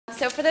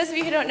So for those of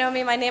you who don't know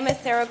me, my name is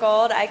Sara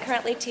Gold. I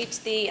currently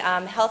teach the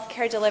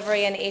healthcare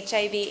delivery and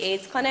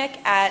HIV/AIDS clinic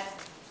at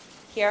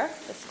the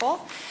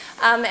school.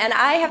 And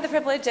I have the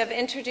privilege of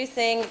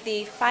introducing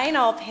the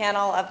final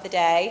panel of the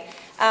day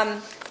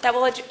that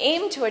will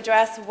aim to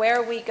address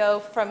where we go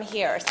from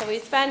here. So we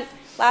spent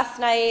last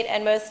night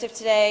and most of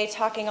today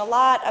talking a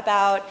lot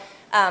about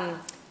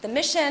the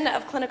mission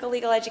of clinical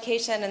legal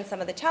education and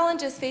some of the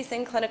challenges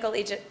facing clinical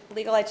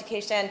legal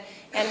education.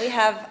 And we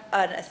have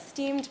an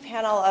esteemed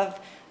panel of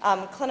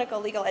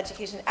clinical legal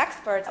education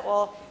experts that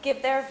will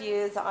give their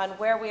views on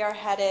where we are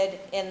headed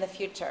in the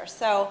future.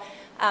 So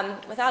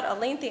without a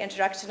lengthy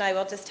introduction, I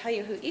will just tell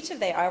you who each of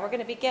they are. We're going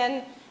to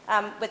begin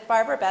with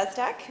Barbara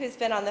Bezdek, who's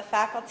been on the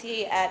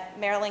faculty at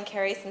Maryland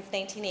Carey since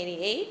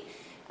 1988.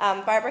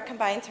 Barbara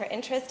combines her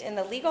interest in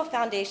the legal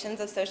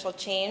foundations of social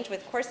change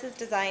with courses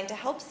designed to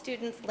help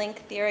students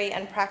link theory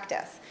and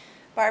practice.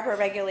 Barbara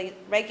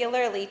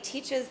regularly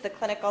teaches the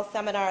clinical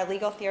seminar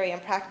Legal Theory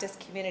and Practice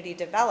Community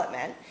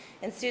Development,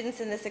 and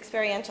students in this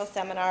experiential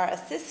seminar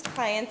assist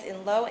clients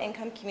in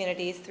low-income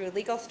communities through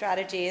legal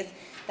strategies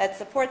that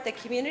support the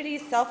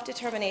community's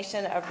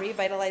self-determination of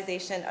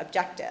revitalization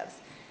objectives.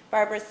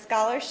 Barbara's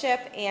scholarship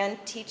and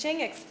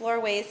teaching explore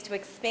ways to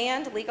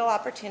expand legal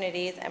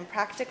opportunities and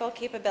practical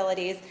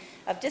capabilities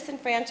of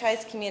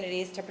disenfranchised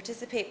communities to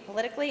participate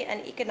politically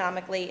and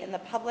economically in the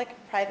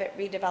public-private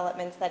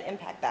redevelopments that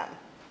impact them.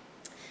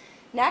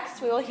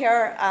 Next, we will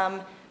hear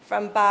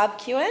from Bob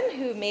Kuehn,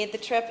 who made the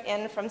trip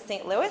in from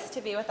St. Louis to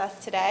be with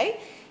us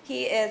today.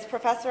 He is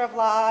Professor of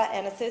Law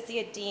and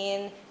Associate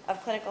Dean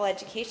of Clinical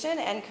Education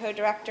and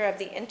co-director of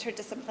the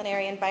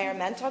Interdisciplinary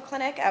Environmental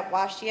Clinic at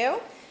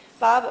WashU.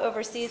 Bob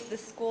oversees the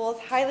school's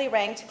highly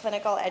ranked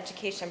clinical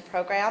education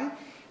program.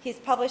 He's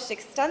published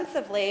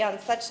extensively on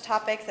such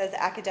topics as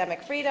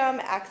academic freedom,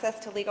 access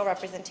to legal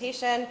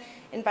representation,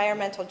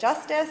 environmental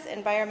justice,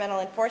 environmental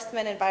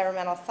enforcement,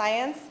 environmental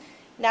science,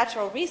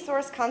 natural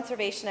resource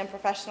conservation, and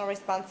professional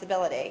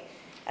responsibility.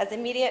 As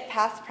immediate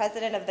past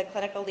president of the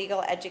Clinical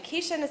Legal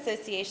Education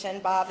Association,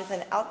 Bob is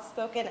an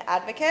outspoken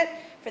advocate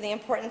for the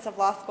importance of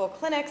law school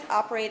clinics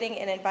operating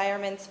in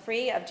environments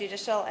free of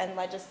judicial and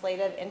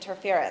legislative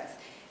interference.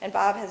 And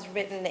Bob has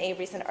written a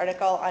recent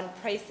article on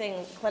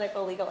pricing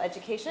clinical legal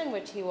education,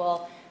 which he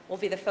will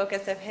be the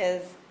focus of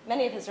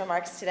many of his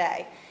remarks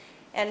today.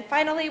 And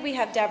finally, we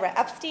have Deborah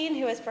Epstein,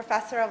 who is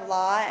Professor of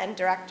Law and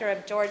Director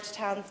of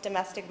Georgetown's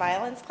Domestic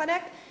Violence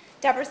Clinic.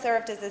 Deborah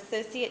served as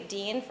Associate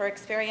Dean for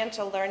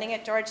Experiential Learning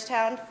at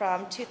Georgetown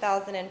from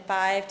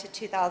 2005 to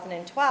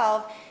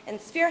 2012 and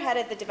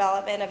spearheaded the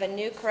development of a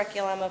new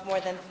curriculum of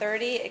more than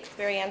 30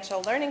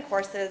 experiential learning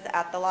courses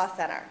at the Law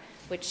Center,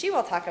 which she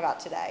will talk about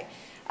today.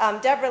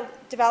 Deborah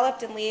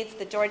developed and leads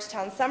the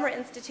Georgetown Summer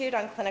Institute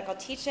on Clinical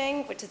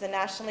Teaching, which is a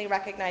nationally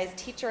recognized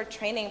teacher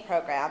training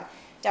program.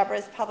 Deborah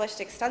has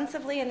published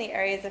extensively in the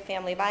areas of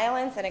family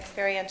violence and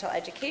experiential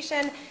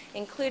education,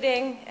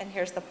 including, and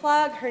here's the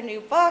plug, her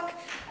new book,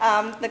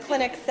 The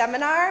Clinic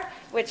Seminar,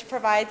 which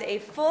provides a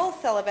full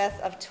syllabus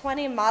of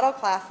 20 model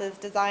classes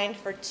designed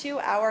for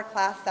 2-hour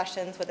class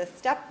sessions with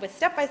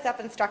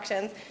step-by-step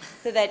instructions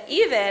so that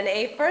even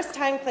a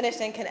first-time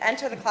clinician can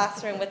enter the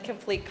classroom with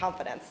complete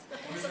confidence.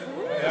 That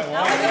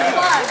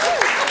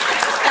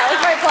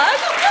was my plug?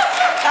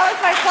 That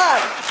was my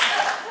plug.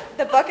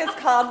 The book is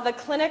called The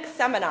Clinic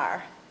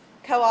Seminar,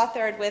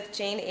 co-authored with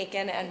Jane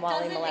Aiken and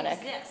Wally Malenik. It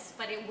doesn't exist,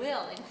 but it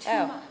will in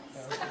 2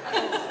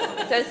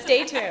 months. So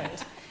stay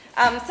tuned.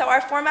 So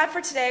our format for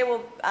today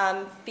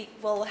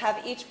we'll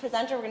have each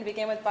presenter. We're going to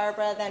begin with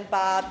Barbara, then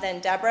Bob,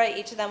 then Deborah.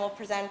 Each of them will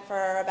present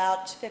for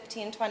about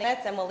 15, 20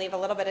 minutes, and we'll leave a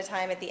little bit of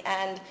time at the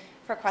end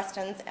for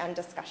questions and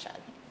discussion.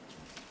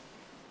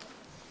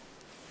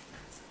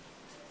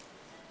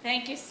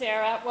 Thank you,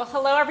 Sarah. Well,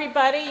 hello,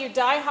 everybody. You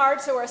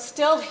diehards who are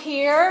still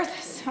here.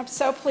 I'm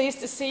so pleased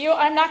to see you.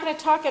 I'm not going to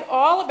talk at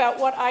all about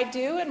what I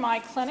do in my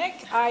clinic.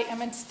 I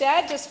am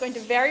instead just going to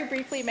very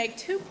briefly make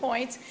 2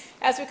 points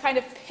as we kind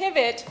of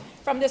pivot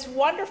from this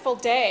wonderful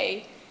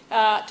day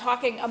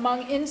talking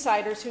among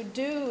insiders who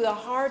do the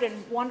hard and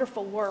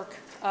wonderful work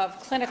of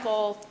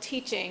clinical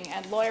teaching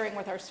and lawyering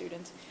with our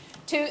students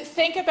to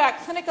think about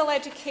clinical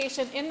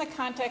education in the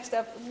context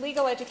of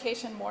legal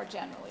education more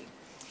generally.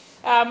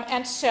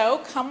 And so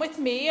come with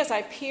me as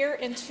I peer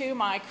into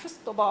my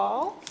crystal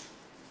ball,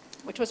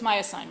 which was my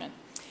assignment.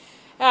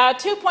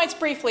 2 points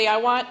briefly.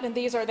 And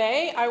these are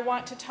they. I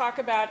want to talk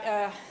about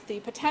the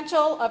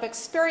potential of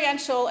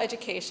experiential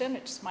education,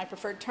 which is my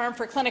preferred term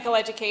for clinical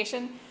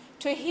education,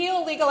 to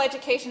heal legal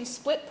education's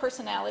split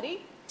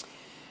personality.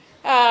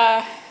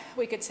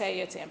 We could say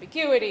it's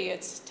ambiguity,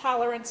 it's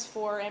tolerance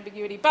for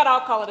ambiguity, but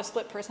I'll call it a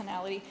split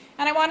personality.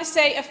 And I want to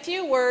say a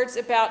few words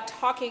about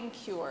talking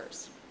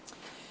cures.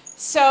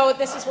 So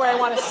this is where I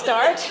want to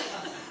start.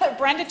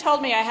 Brenda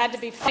told me I had to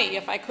be funny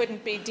if I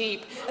couldn't be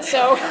deep.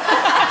 So,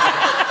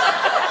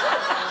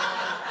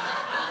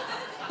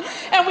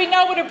 and we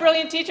know what a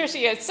brilliant teacher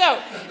she is.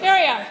 So here I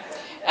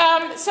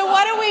am. So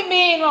what do we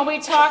mean when we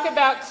talk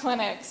about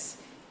clinics?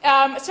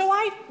 So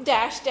I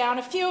dashed down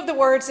a few of the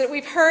words that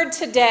we've heard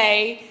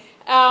today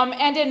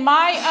and in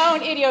my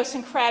own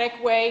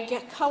idiosyncratic way,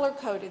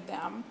 color-coded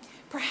them.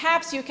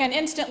 Perhaps you can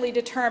instantly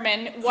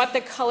determine what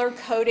the color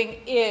coding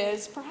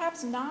is,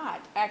 perhaps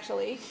not,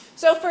 actually.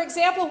 So for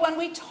example, when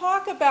we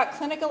talk about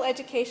clinical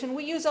education,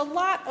 we use a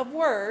lot of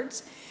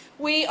words.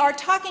 We are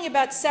talking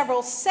about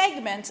several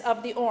segments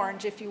of the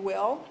orange, if you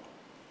will.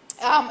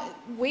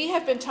 We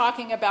have been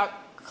talking about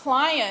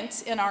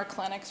clients in our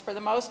clinics for the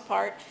most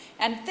part,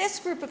 and this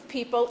group of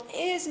people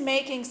is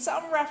making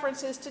some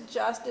references to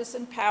justice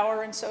and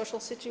power and social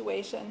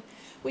situation.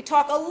 We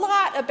talk a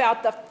lot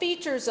about the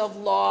features of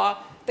law,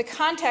 the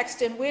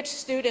context in which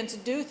students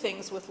do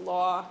things with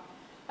law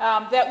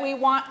that we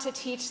want to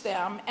teach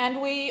them, and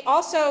we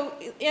also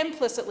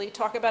implicitly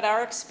talk about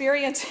our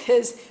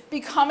experiences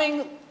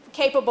becoming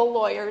capable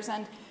lawyers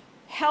and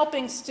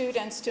helping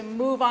students to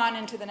move on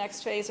into the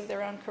next phase of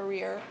their own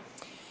career.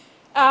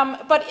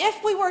 But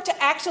if we were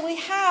to actually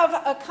have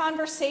a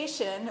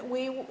conversation,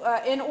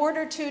 in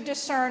order to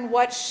discern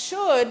what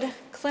should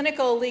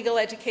clinical legal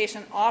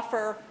education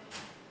offer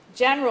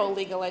general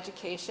legal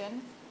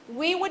education,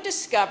 we would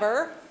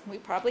discover, we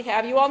probably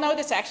have, you all know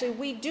this actually,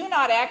 we do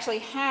not actually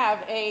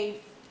have a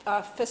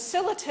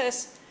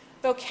facilitas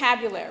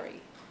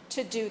vocabulary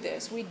to do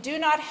this. We do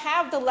not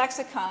have the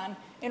lexicon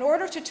in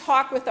order to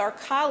talk with our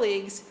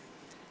colleagues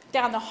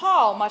down the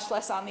hall, much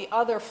less on the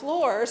other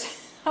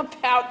floors,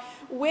 about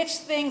which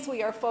things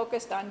we are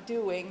focused on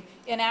doing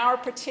in our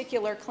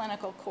particular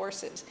clinical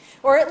courses.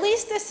 Or at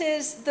least this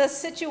is the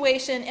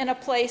situation in a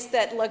place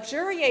that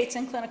luxuriates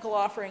in clinical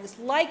offerings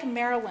like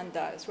Maryland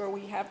does, where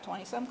we have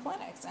 20-some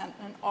clinics and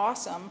an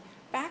awesome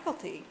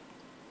faculty.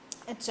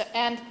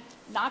 And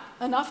not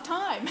enough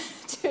time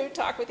to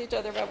talk with each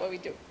other about what we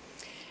do.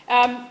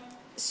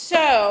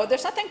 So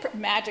there's nothing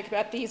magic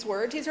about these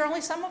words. These are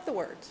only some of the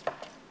words.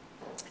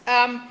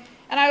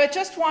 And I would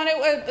just want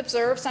to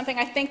observe something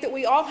I think that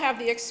we all have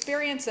the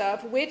experience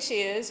of, which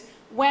is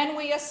when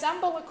we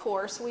assemble a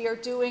course, we are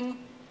doing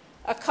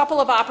a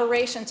couple of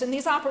operations, and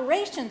these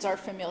operations are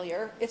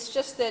familiar. It's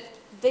just that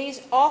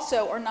these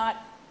also are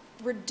not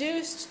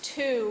reduced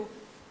to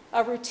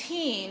a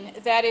routine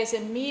that is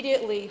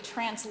immediately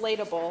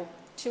translatable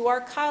to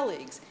our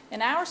colleagues.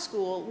 In our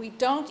school, we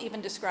don't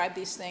even describe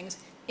these things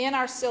in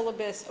our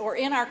syllabus or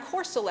in our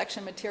course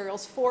selection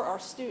materials for our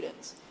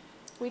students.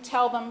 We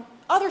tell them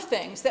other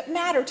things that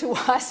matter to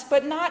us,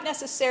 but not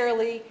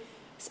necessarily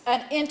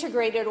an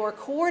integrated or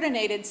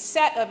coordinated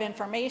set of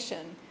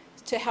information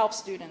to help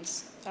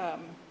students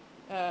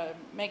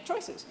make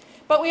choices.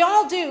 But we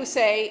all do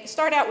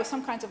start out with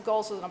some kinds of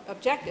goals and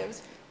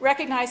objectives.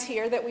 Recognize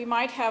here that we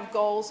might have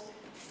goals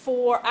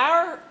for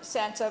our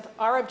sense of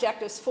our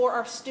objectives for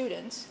our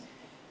students.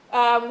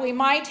 We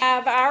might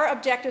have our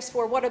objectives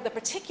for what are the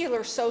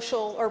particular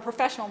social or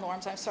professional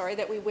norms,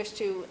 that we wish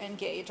to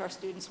engage our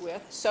students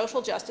with.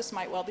 Social justice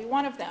might well be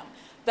one of them.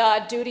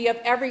 The duty of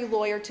every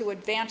lawyer to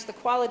advance the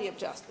quality of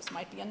justice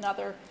might be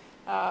another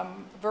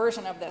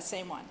version of that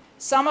same one.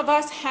 Some of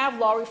us have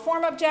law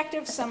reform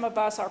objectives. Some of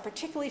us are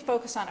particularly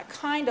focused on a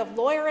kind of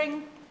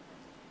lawyering.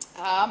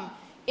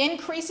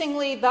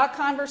 Increasingly, the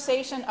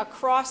conversation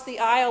across the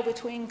aisle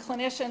between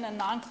clinician and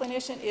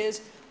non-clinician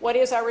is what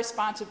is our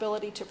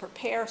responsibility to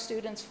prepare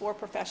students for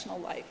professional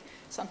life.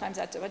 Sometimes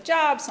that's about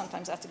jobs,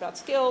 sometimes that's about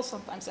skills,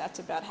 sometimes that's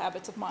about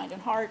habits of mind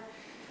and heart.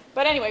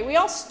 But anyway, we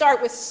all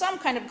start with some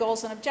kind of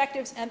goals and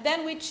objectives, and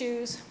then we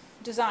choose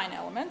design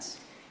elements.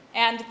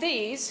 And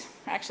these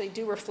actually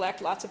do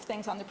reflect lots of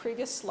things on the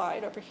previous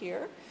slide over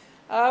here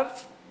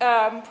of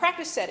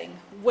practice setting.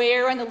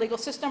 Where in the legal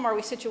system are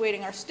we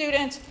situating our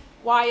students?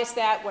 Why is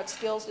that? What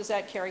skills does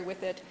that carry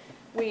with it?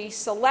 We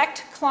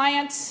select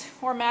clients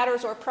or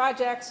matters or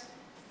projects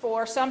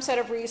for some set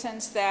of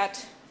reasons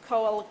that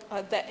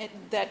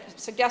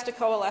suggest a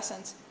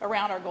coalescence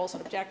around our goals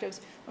and objectives.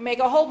 We make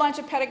a whole bunch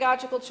of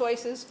pedagogical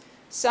choices,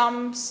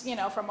 some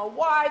from a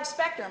wide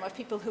spectrum of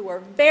people who are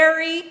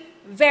very,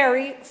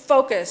 very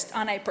focused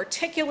on a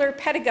particular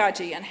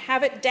pedagogy and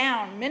have it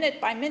down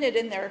minute by minute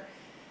in their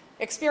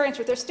experience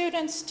with their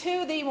students,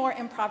 to the more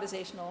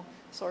improvisational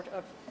sort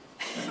of.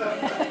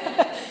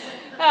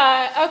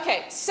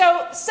 Okay,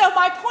 so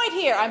my point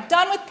here, I'm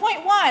done with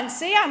point one.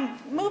 See, I'm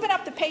moving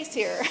up the pace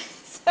here.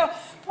 So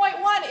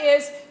point one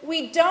is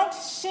we don't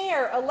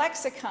share a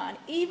lexicon,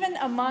 even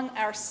among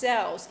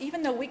ourselves,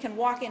 even though we can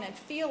walk in and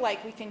feel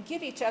like we can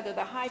give each other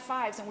the high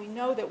fives and we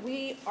know that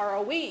we are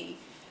a we.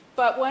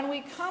 But when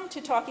we come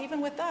to talk, even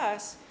with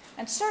us,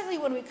 and certainly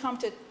when we come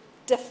to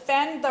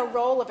defend the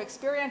role of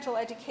experiential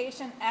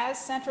education as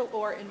central,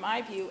 or in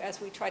my view, as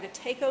we try to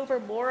take over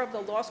more of the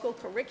law school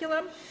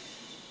curriculum,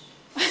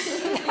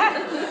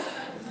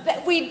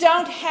 that we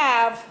don't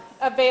have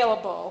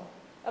available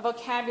a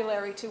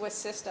vocabulary to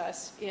assist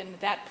us in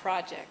that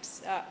project.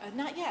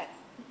 Not yet.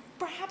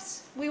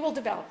 Perhaps we will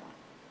develop one.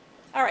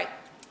 All right,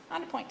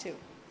 on to point two.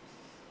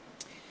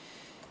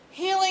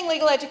 Healing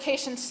legal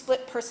education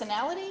split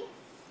personality.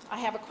 I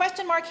have a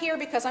question mark here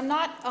because I'm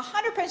not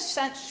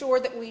 100% sure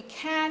that we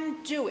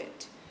can do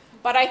it,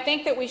 but I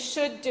think that we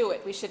should do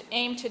it. We should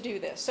aim to do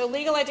this. So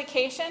legal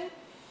education,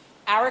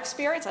 our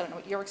experience, I don't know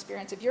what your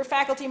experience of your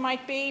faculty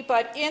might be,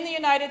 but in the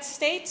United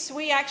States,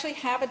 we actually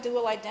have a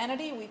dual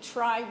identity. We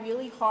try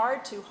really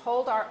hard to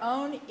hold our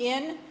own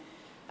in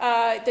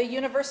the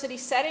university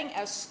setting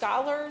as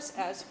scholars,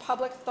 as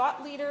public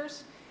thought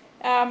leaders,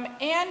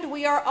 and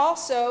we are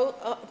also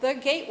the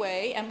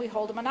gateway, and we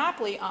hold a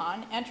monopoly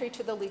on entry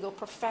to the legal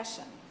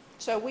profession.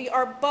 So we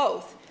are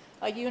both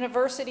a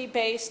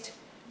university-based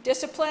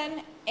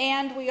discipline,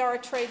 and we are a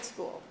trade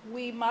school.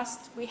 We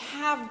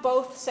have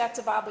both sets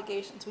of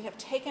obligations. We have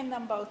taken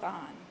them both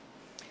on.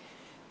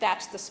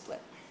 That's the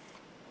split.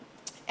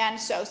 And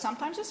so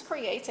sometimes this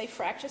creates a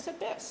fractious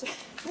abyss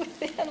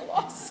within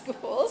law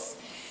schools.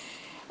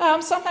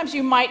 Sometimes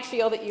you might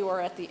feel that you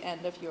are at the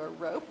end of your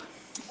rope.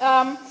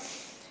 And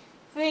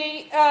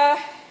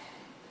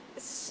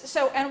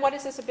what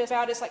is this abyss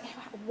about? It's like,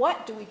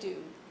 what do we do?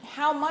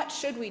 How much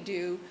should we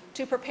do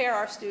to prepare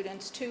our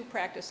students to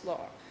practice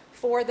law,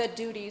 for the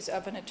duties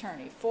of an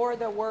attorney, for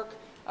the work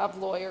of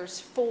lawyers,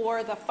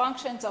 for the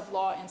functions of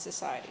law in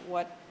society?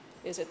 What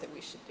is it that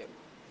we should do?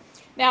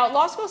 Now,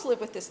 law schools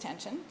live with this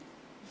tension,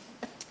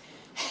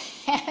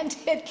 and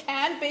it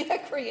can be a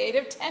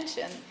creative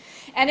tension.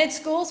 And in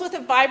schools with a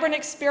vibrant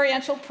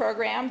experiential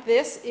program,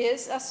 this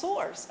is a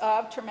source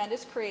of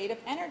tremendous creative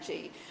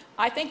energy.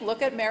 I think,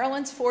 look at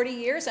Maryland's 40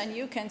 years, and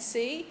you can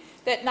see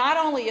that not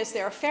only is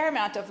there a fair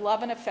amount of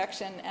love and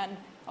affection and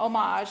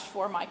homage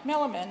for Mike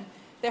Milliman,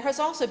 there has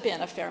also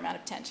been a fair amount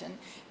of tension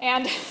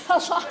and a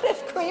lot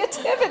of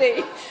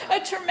creativity, a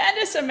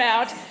tremendous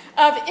amount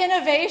of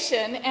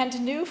innovation and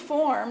new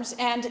forms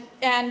and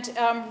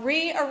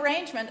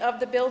rearrangement of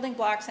the building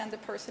blocks and the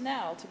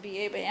personnel to be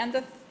able, and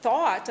the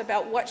thought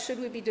about what should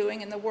we be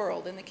doing in the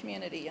world, in the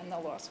community, in the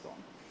law school.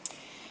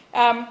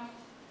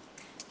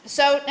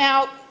 So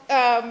now,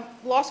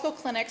 law school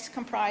clinics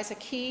comprise a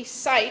key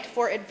site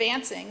for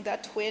advancing the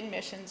twin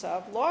missions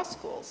of law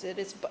schools. It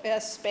is a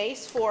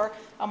space for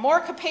a more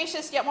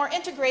capacious yet more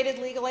integrated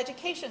legal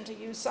education, to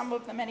use some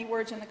of the many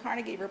words in the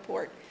Carnegie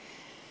report.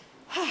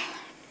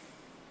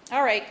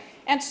 All right,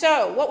 and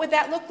so what would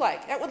that look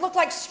like? That would look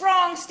like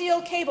strong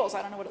steel cables.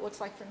 I don't know what it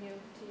looks like from you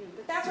to you,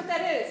 but that's what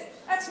that is.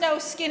 That's no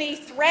skinny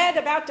thread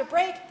about to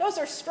break. Those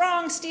are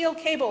strong steel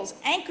cables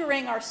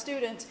anchoring our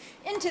students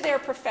into their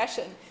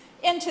profession,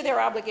 into their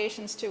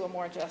obligations to a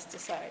more just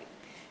society.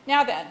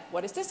 Now then,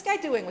 what is this guy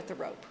doing with the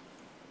rope?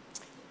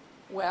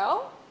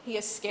 Well, he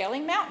is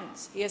scaling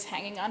mountains. He is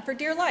hanging on for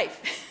dear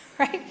life,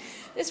 right?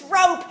 This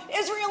rope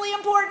is really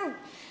important.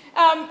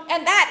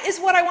 And that is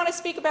what I want to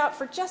speak about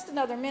for just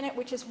another minute,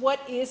 which is, what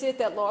is it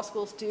that law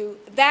schools do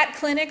that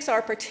clinics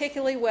are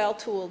particularly well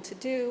tooled to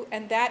do,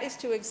 and that is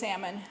to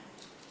examine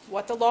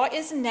what the law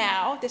is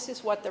now. This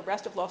is what the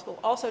rest of law school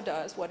also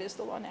does. What is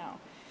the law now?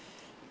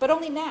 But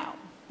only now,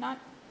 not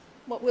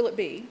what will it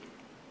be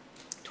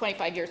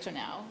 25 years from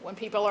now, when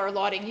people are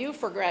lauding you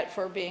for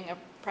being a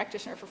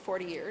practitioner for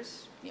 40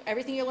 years.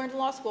 Everything you learned in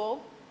law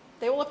school,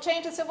 they will have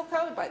changed the civil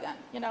code by then.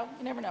 You know,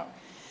 you never know.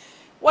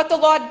 What the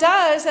law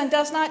does and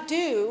does not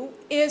do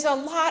is a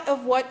lot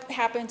of what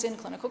happens in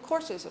clinical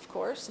courses, of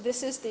course.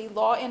 This is the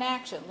law in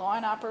action, law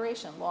in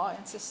operation, law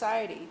in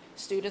society.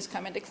 Students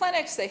come into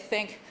clinics, they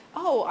think,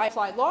 oh, I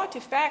apply law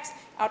to facts,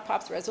 out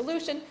pops the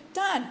resolution,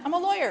 done, I'm a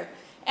lawyer.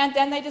 And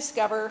then they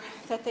discover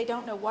that they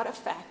don't know what a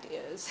fact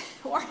is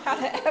or how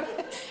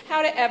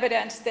to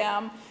evidence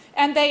them.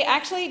 And they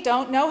actually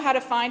don't know how to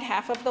find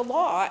half of the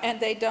law, and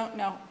they don't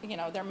know,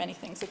 there are many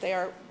things that they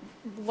are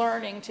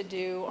learning to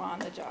do on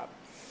the job.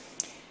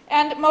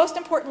 And most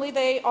importantly,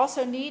 they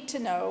also need to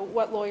know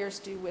what lawyers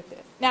do with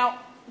it. Now,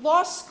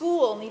 law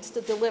school needs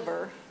to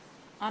deliver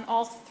on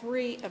all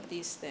three of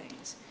these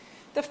things.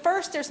 The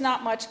first, there's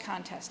not much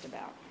contest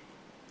about.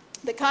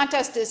 The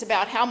contest is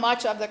about how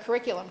much of the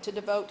curriculum to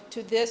devote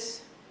to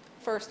this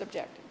first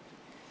objective.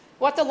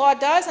 What the law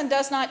does and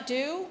does not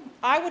do,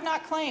 I would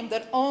not claim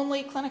that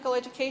only clinical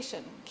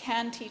education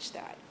can teach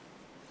that.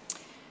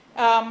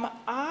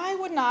 I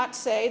would not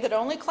say that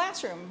only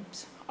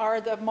classrooms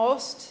are the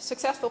most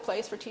successful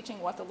place for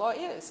teaching what the law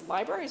is.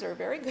 Libraries are a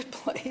very good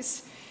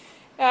place.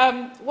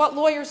 What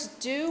lawyers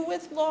do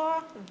with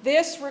law,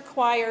 this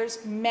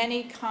requires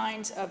many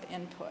kinds of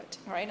input,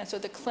 right? And so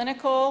the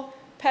clinical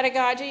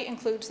pedagogy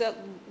includes that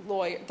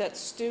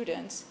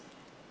students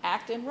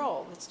act in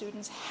role, that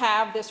students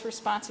have this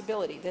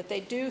responsibility, that they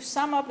do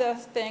some of the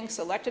things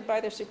selected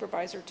by their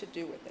supervisor to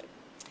do with it.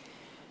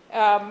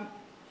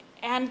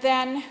 And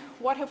then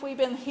what have we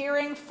been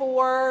hearing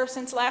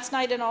since last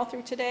night and all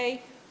through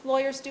today?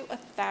 Lawyers do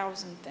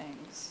 1,000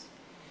 things.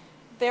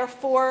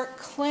 Therefore,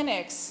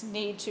 clinics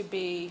need to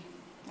be,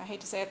 I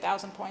hate to say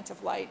 1,000 points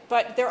of light,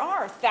 but there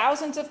are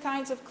thousands of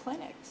kinds of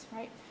clinics,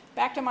 right?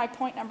 Back to my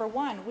point number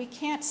one, we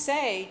can't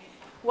say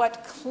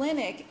what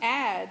clinic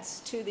adds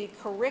to the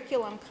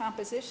curriculum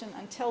composition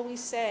until we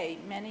say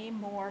many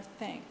more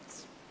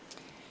things.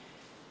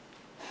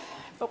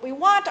 But we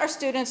want our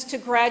students to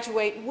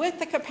graduate with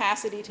the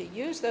capacity to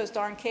use those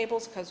darn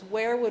cables, because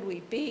where would we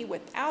be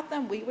without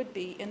them? We would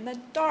be in the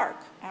dark,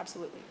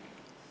 absolutely.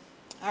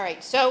 All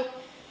right, so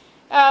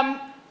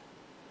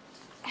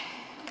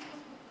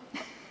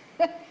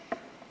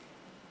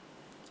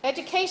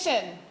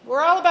Education.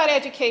 We're all about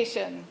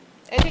education.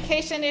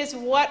 Education is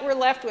what we're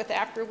left with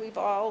after we've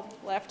all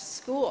left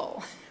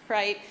school,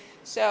 right?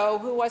 So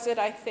who was it?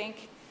 I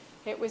think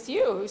it was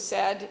you who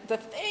said, the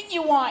thing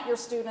you want your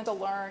student to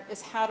learn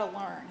is how to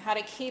learn, how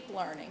to keep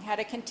learning, how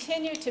to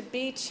continue to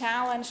be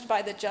challenged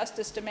by the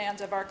justice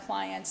demands of our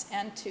clients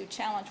and to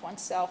challenge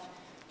oneself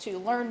to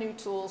learn new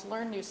tools,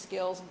 learn new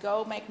skills,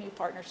 go make new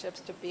partnerships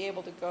to be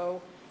able to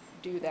go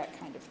do that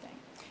kind of thing.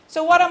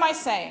 So what am I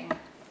saying?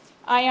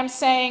 I am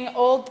saying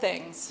old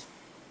things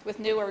with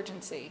new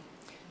urgency.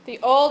 The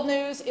old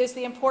news is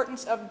the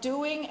importance of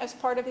doing as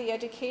part of the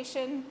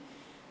education.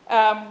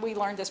 We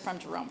learned this from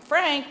Jerome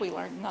Frank. We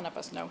learned, none of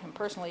us know him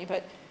personally,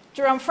 but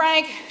Jerome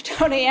Frank,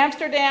 Tony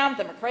Amsterdam,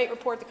 the McCreight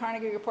Report, the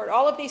Carnegie Report,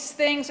 all of these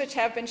things which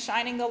have been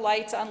shining the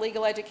lights on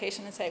legal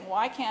education and saying,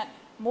 why can't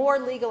more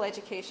legal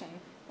education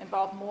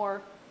involve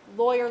more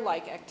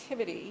lawyer-like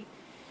activity?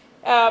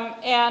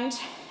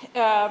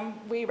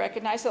 We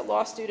recognize that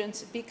law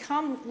students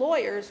become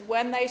lawyers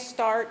when they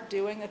start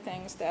doing the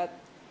things that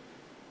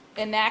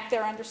enact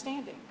their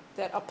understanding,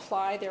 that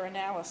apply their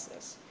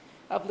analysis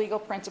of legal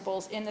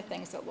principles in the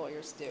things that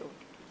lawyers do.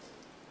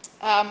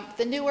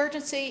 The new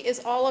urgency is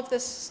all of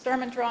this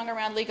Sturm und Drang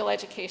around legal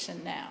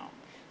education now.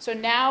 So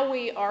now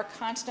we are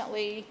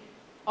constantly,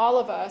 all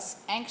of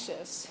us,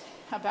 anxious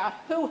about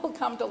who will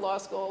come to law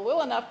school.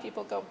 Will enough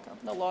people come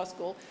to law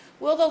school?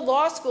 Will the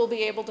law school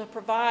be able to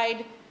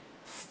provide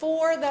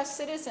for the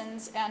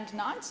citizens and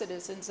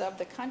non-citizens of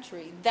the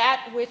country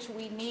that which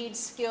we need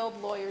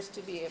skilled lawyers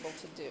to be able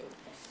to do?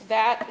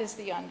 That is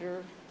the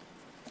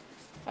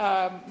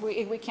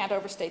we can't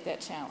overstate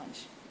that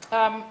challenge.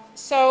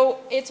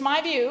 So it's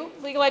my view,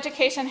 legal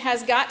education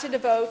has got to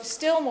devote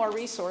still more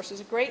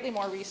resources, greatly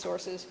more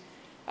resources,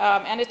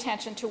 and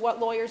attention to what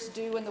lawyers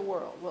do in the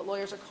world, what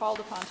lawyers are called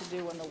upon to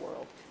do in the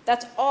world.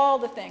 That's all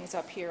the things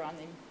up here on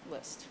the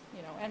list,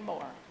 you know, and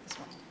more as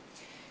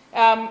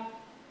well.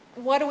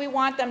 What do we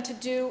want them to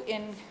do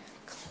in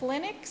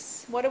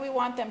clinics? What do we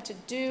want them to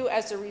do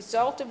as a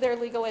result of their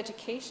legal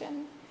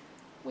education?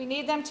 We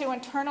need them to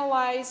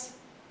internalize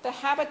the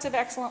habits of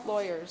excellent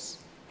lawyers,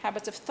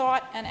 habits of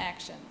thought and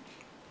action.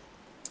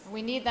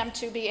 We need them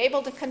to be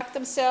able to conduct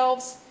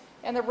themselves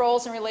in the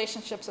roles and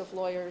relationships of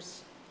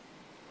lawyers.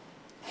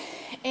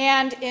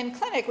 And in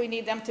clinic, we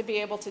need them to be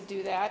able to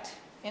do that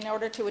in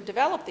order to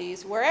develop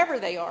these wherever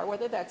they are,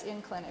 whether that's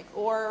in clinic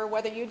or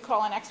whether you'd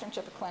call an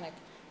externship a clinic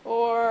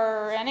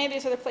or any of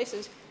these other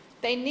places.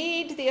 They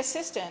need the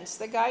assistance,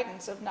 the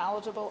guidance of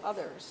knowledgeable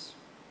others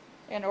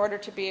in order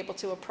to be able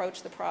to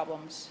approach the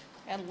problems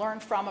and learn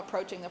from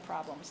approaching the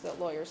problems that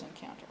lawyers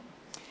encounter.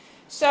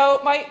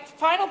 So my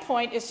final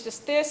point is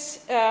just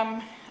this.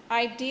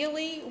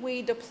 Ideally,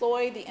 we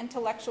deploy the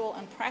intellectual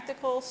and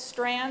practical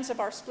strands of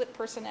our split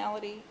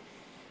personality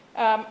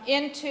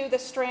into the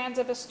strands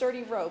of a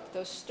sturdy rope,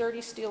 those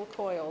sturdy steel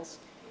coils.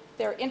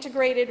 They're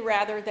integrated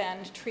rather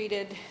than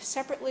treated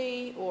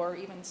separately or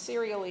even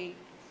serially.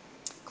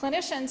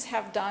 Clinicians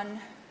have done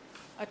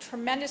a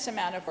tremendous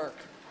amount of work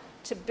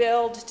to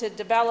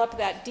develop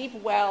that deep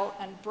well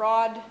and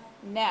broad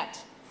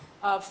net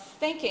of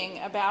thinking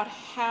about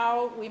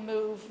how we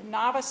move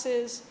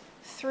novices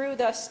through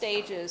the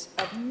stages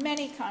of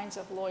many kinds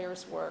of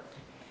lawyers' work.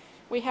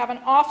 We have an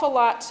awful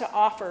lot to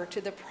offer to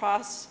the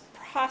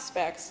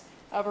prospects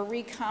of a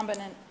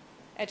recombinant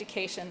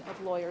education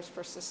of lawyers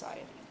for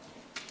society.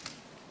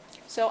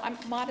 So I'm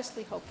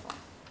modestly hopeful.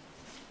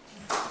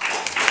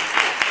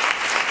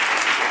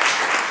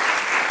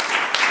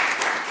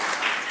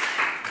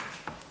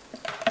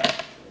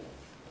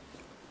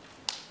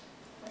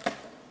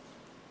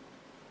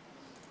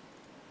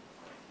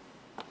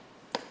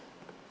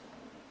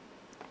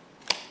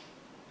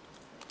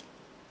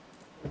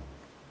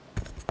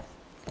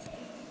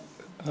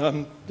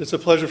 It's a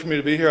pleasure for me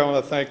to be here. I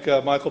want to thank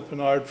Michael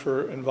Pinard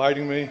for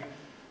inviting me,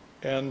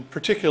 and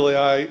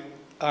particularly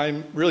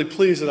I'm really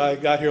pleased that I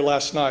got here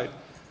last night,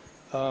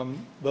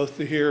 both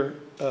to hear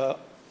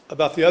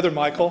about the other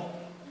Michael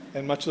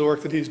and much of the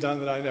work that he's done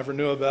that I never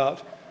knew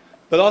about,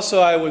 but also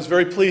I was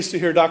very pleased to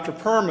hear Dr.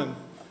 Perman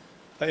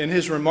in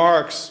his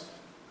remarks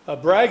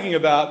bragging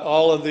about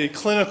all of the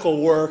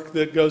clinical work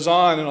that goes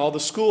on in all the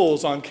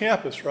schools on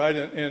campus, right,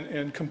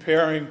 and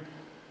comparing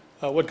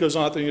what goes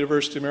on at the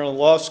University of Maryland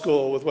Law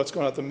School with what's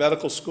going on at the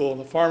medical school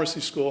and the pharmacy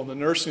school and the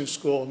nursing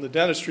school and the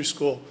dentistry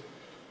school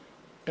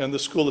and the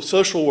School of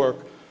Social Work.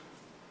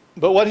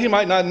 But what he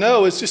might not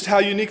know is just how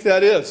unique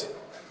that is,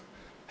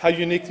 how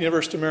unique the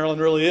University of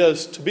Maryland really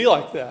is to be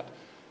like that.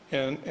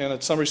 And in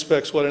some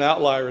respects, what an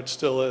outlier it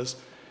still is.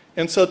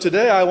 And so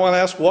today I want to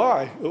ask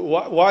why.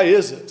 Why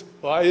is it?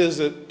 Why is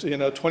it,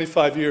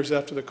 25 years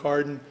after the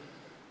Carden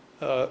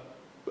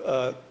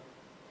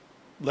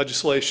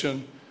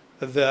legislation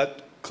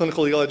that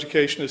clinical legal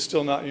education is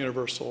still not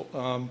universal?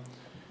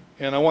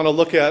 And I want to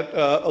look at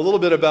a little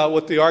bit about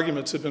what the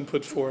arguments have been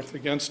put forth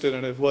against it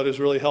and what has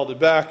really held it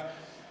back.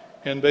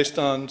 And based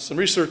on some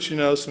research,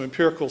 some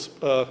empirical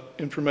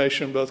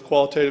information, both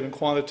qualitative and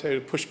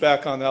quantitative, push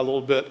back on that a little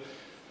bit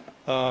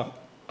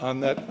on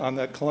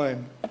that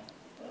claim.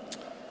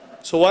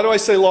 So why do I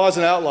say law is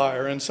an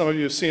outlier? And some of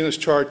you have seen this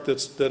chart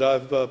that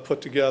I've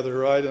put together,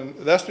 right? And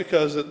that's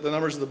because the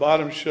numbers at the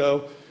bottom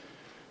show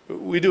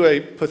we do a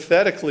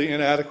pathetically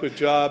inadequate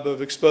job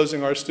of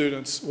exposing our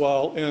students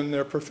while in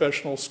their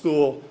professional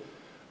school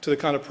to the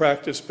kind of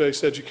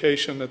practice-based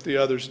education that the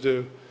others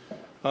do.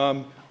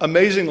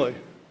 Amazingly,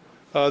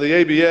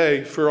 the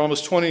ABA, for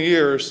almost 20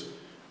 years,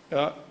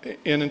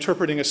 in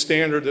interpreting a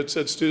standard that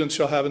said students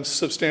shall have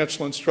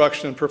substantial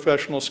instruction in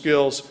professional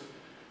skills,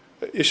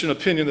 issued an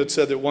opinion that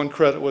said that 1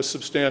 credit was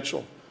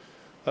substantial.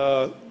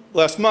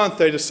 Last month,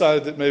 they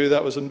decided that maybe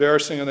that was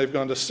embarrassing, and they've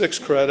gone to 6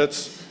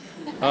 credits.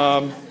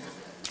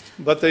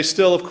 But they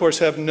still, of course,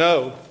 have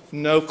no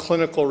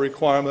clinical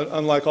requirement,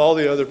 unlike all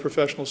the other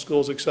professional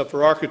schools except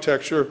for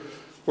architecture,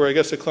 where I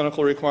guess a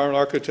clinical requirement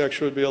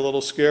architecture would be a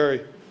little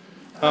scary.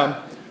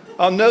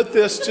 I'll note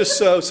this just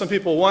so some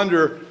people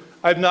wonder,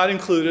 I've not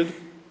included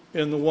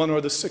in the 1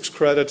 or the 6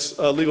 credits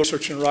legal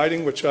research and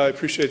writing, which I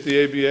appreciate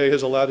the ABA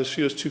has allowed as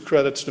few as 2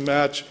 credits to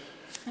match,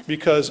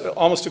 because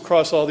almost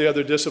across all the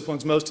other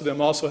disciplines, most of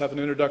them also have an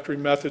introductory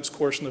methods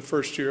course in the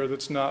first year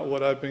that's not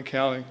what I've been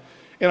counting.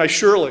 And I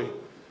surely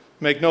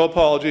make no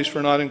apologies for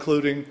not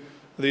including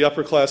the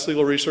upper class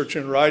legal research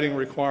and writing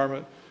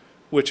requirement,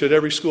 which at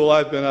every school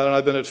I've been at, and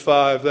I've been at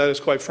 5, that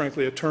is quite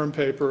frankly a term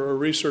paper or a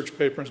research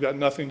paper and it's got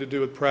nothing to do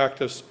with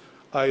practice.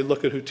 I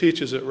look at who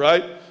teaches it,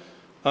 right?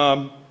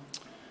 And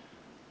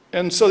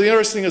so the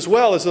interesting as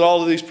well is that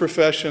all of these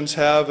professions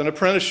have an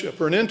apprenticeship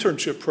or an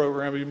internship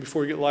program even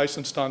before you get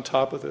licensed on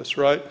top of this,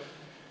 right?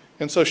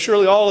 And so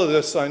surely all of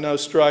this, I know,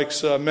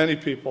 strikes many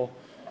people,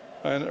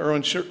 and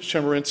Erwin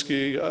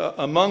Chemerinsky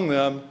among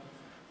them,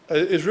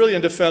 is really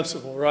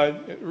indefensible,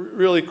 right?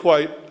 Really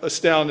quite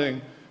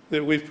astounding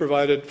that we've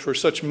provided for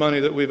such money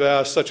that we've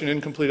asked, such an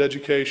incomplete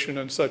education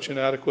and such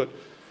inadequate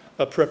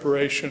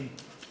preparation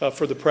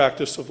for the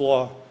practice of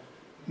law.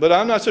 But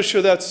I'm not so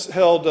sure that's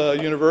held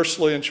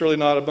universally, and surely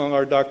not among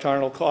our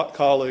doctrinal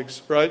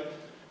colleagues, right?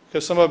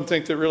 Because some of them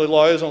think that really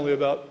law is only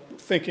about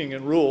thinking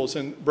and rules,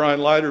 and Brian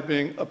Leiter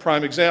being a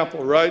prime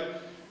example, right?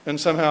 And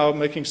somehow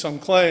making some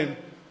claim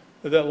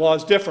that law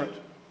is different.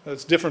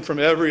 It's different from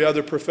every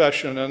other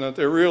profession, and that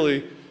there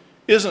really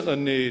isn't a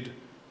need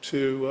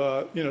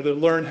to, to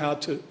learn how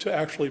to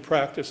actually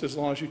practice as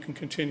long as you can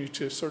continue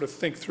to sort of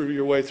think through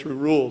your way through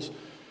rules.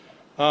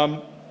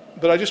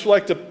 But I just would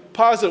like to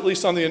posit, at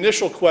least on the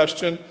initial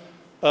question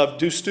of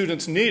do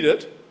students need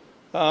it,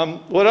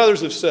 what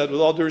others have said,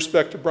 with all due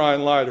respect to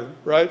Brian Leiter,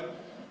 right?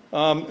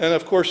 And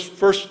of course,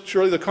 first,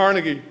 surely the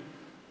Carnegie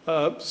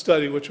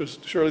study, which was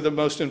surely the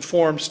most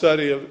informed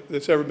study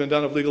that's ever been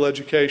done of legal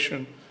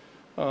education,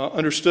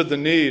 understood the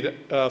need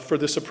for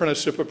this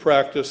apprenticeship of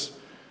practice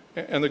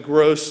and the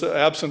gross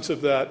absence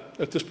of that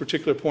at this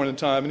particular point in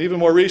time. And even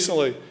more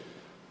recently,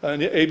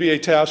 an ABA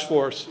task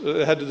force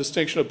had the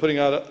distinction of putting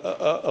out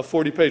a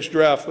 40-page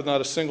draft with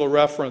not a single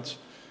reference,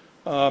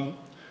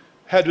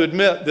 had to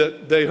admit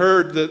that they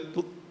heard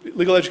that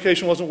legal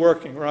education wasn't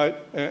working, right?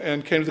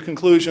 And came to the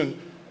conclusion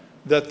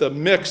that the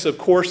mix of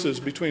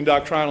courses between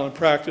doctrinal and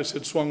practice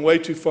had swung way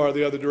too far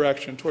the other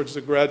direction towards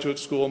the graduate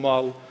school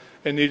model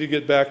and needed to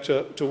get back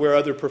to where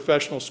other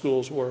professional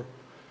schools were.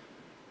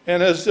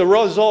 And as a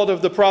result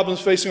of the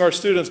problems facing our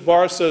students,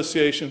 bar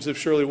associations have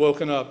surely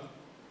woken up.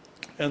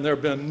 And there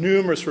have been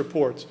numerous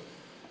reports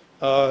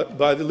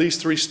by at least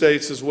 3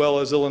 states as well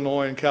as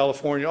Illinois and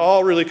California,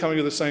 all really coming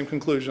to the same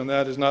conclusion.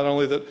 That is not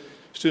only that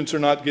students are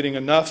not getting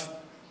enough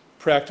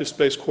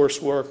practice-based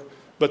coursework,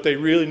 but they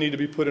really need to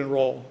be put in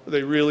role.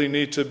 They really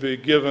need to be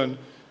given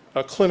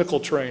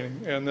clinical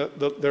training, and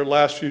that their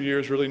last few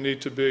years really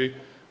need to be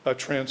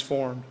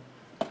transformed.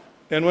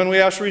 And when we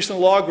asked recent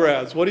law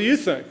grads, what do you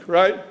think,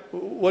 right?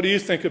 What do you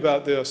think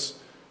about this?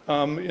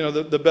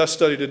 The best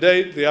study to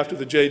date, after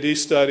the JD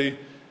study,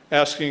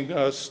 asking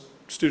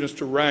students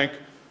to rank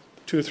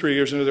 2 or 3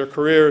 years into their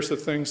careers the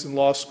things in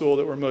law school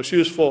that were most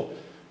useful.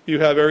 You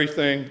have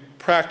everything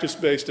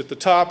practice-based at the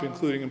top,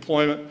 including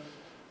employment,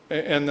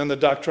 and then the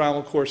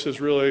doctrinal courses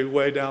really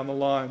way down the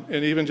line.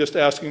 And even just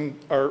asking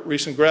our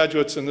recent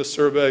graduates in this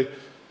survey,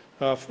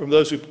 from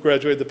those who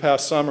graduated the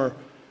past summer,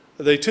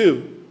 they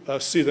too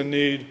see the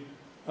need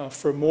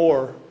for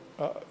more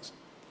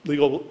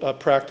legal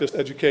practice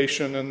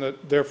education, and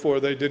that therefore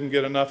they didn't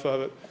get enough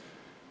of it.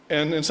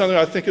 And something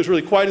I think is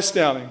really quite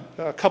astounding,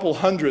 a couple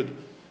hundred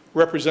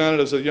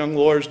representatives of the Young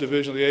Lawyers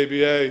Division of the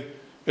ABA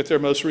at their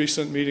most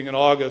recent meeting in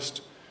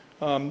August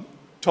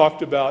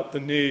talked about the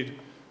need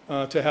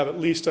to have at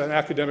least an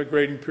academic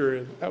grading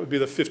period. That would be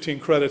the 15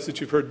 credits that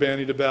you've heard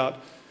bandied about,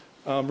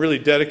 really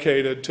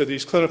dedicated to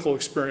these clinical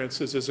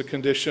experiences as a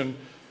condition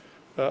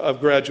of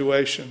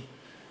graduation.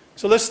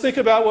 So let's think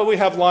about what we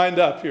have lined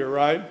up here,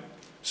 right?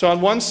 So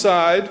on one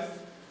side,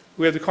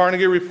 we have the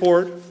Carnegie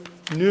report,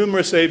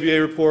 numerous ABA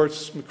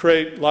reports,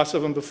 McCrate, lots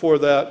of them before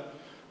that.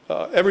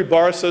 Every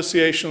bar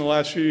association in the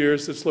last few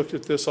years that's looked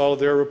at this, all of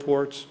their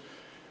reports.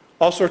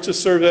 All sorts of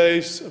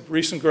surveys of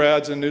recent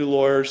grads and new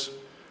lawyers,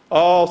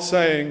 all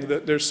saying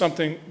that there's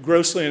something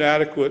grossly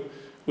inadequate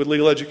with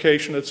legal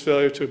education, its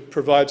failure to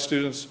provide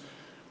students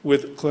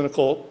with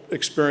clinical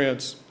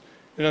experience.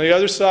 And on the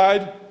other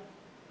side,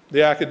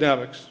 the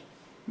academics.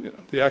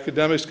 The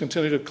academics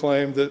continue to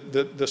claim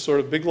that the sort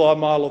of big law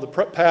model of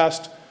the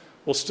past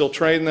will still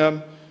train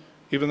them,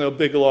 even though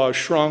big law has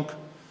shrunk.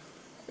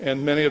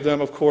 And many of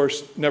them, of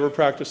course, never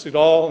practiced at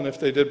all, and if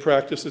they did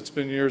practice, it's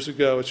been years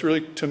ago. It's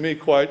really, to me,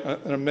 quite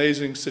an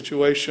amazing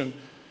situation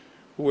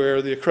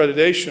where the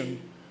accreditation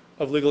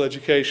of legal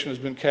education has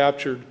been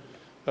captured,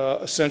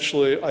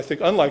 essentially, I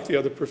think, unlike the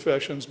other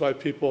professions, by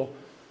people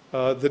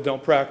that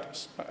don't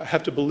practice. I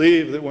have to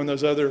believe that when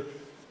those other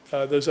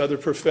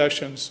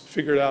professions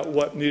figured out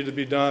what needed to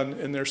be done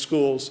in their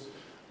schools,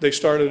 they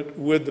started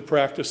with the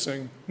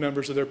practicing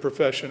members of their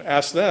profession,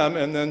 asked them,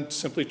 and then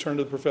simply turned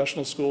to the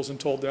professional schools and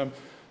told them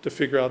to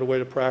figure out a way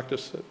to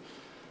practice it.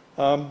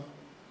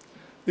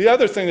 The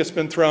other thing that's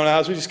been thrown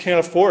out is we just can't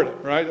afford it,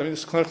 right? I mean,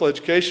 this clinical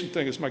education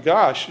thing is, my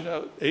gosh,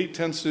 8,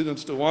 10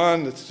 students to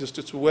one,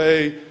 it's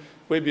way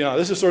beyond.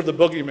 This is sort of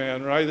the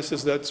boogeyman, right? This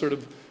is that sort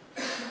of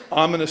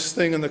ominous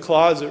thing in the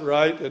closet,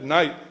 right, at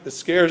night that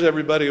scares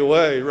everybody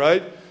away,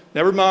 right?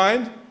 Never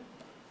mind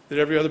that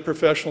every other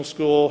professional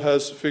school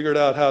has figured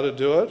out how to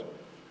do it.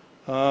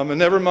 And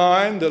never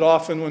mind that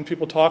often when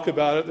people talk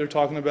about it, they're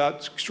talking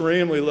about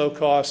extremely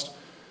low-cost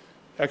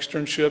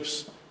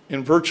externships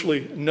in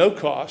virtually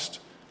no-cost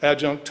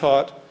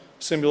adjunct-taught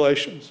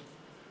simulations.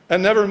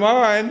 And never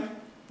mind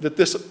that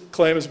this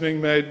claim is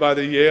being made by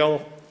the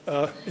Yale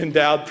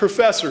endowed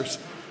professors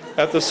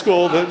at the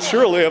school that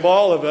surely of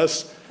all of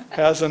us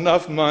has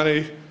enough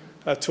money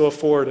to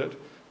afford it.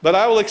 But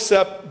I will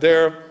accept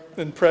their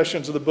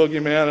impressions of the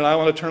boogeyman, and I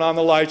want to turn on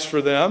the lights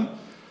for them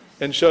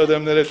and show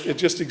them that it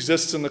just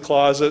exists in the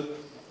closet,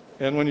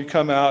 and when you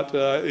come out,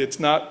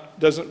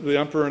 the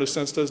emperor in a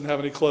sense doesn't have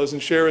any clothes,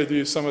 and share with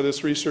you some of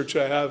this research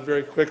I have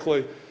very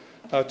quickly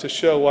to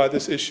show why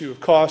this issue of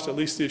cost, at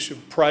least the issue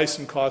of price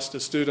and cost to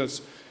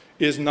students,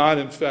 is not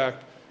in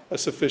fact a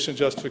sufficient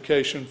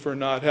justification for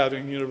not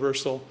having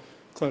universal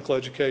clinical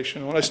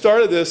education. When I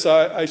started this,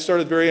 I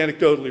started very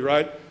anecdotally,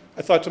 right?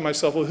 I thought to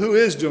myself, well, who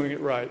is doing it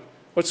right?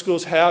 What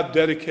schools have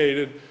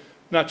dedicated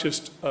not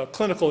just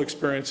clinical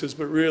experiences,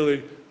 but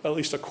really at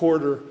least a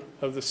quarter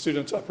of the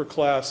students' upper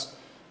class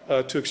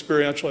to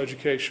experiential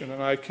education?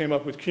 And I came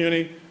up with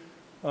Kuehn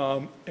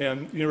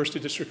and University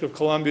District of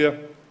Columbia,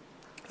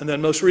 and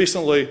then most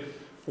recently,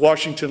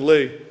 Washington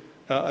Lee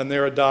and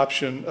their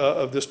adoption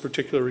of this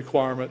particular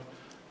requirement.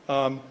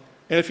 And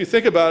if you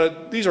think about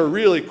it, these are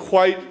really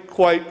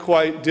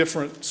quite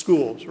different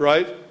schools,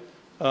 right?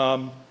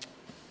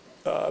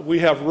 We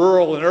have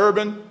rural and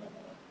urban.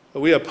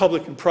 We have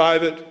public and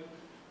private.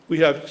 We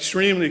have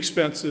extremely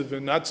expensive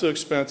and not so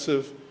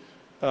expensive.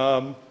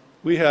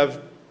 We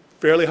have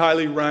fairly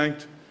highly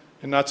ranked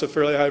and not so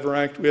fairly high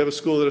ranked. We have a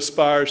school that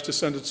aspires to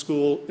send its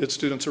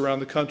students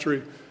around the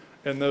country,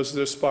 and those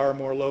that aspire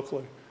more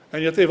locally.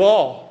 And yet they've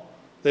all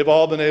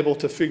been able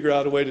to figure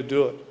out a way to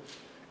do it.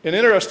 And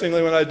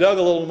interestingly, when I dug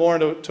a little more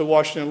into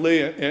Washington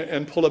Lee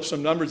and pulled up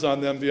some numbers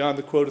on them beyond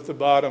the quote at the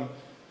bottom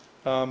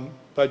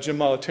by Jim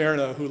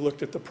Moliterno, who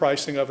looked at the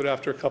pricing of it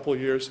after a couple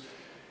of years,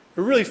 I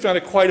really found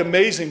it quite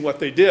amazing what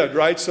they did,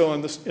 right? So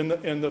in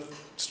the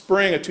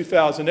spring of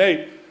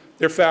 2008,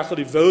 their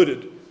faculty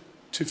voted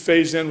to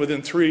phase in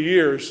within 3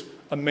 years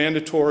a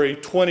mandatory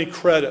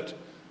 20-credit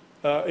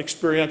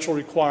experiential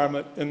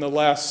requirement in the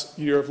last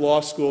year of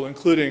law school,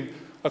 including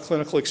a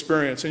clinical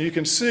experience. And you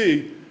can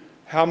see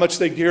how much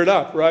they geared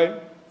up, right?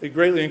 They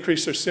greatly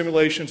increased their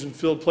simulations and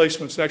field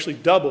placements and actually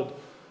doubled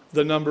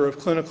the number of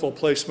clinical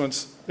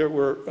placements that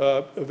were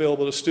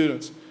available to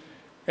students.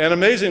 And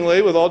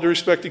amazingly, with all due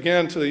respect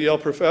again to the Yale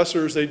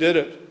professors, they did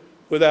it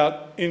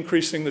without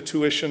increasing the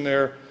tuition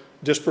there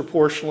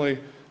disproportionately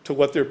to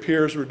what their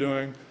peers were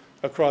doing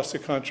across the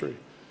country.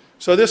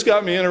 So this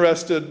got me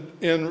interested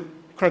in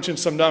crunching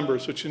some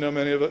numbers, which you know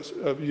many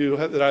of you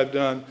that I've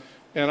done.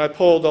 And I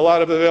pulled a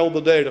lot of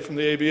available data from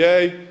the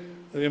ABA,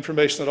 the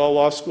information that all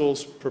law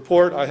schools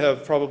purport. I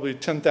have probably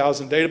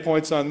 10,000 data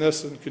points on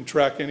this and can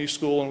track any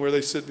school and where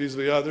they sit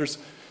vis-a-vis others.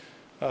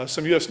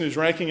 Some U.S. News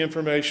ranking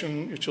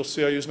information, which you'll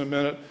see I use in a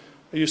minute.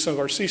 I used some of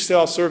our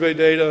CSAIL survey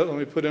data. Let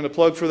me put in a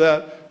plug for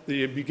that.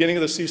 The beginning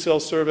of the CSAIL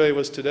survey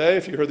was today.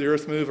 If you heard the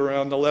earth move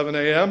around 11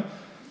 a.m.,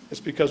 it's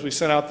because we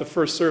sent out the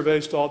first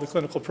surveys to all the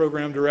clinical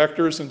program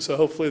directors, and so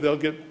hopefully they'll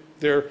get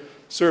their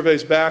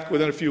surveys back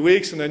within a few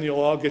weeks, and then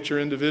you'll all get your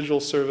individual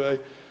survey.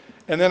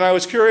 And then I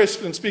was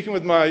curious in speaking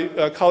with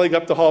my colleague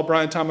up the hall,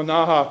 Brian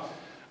Tamanaha,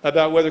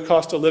 about whether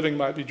cost of living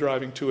might be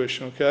driving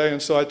tuition, okay?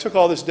 And so I took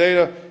all this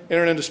data,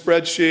 entered into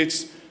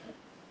spreadsheets,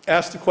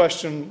 asked the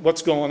question,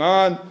 what's going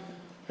on,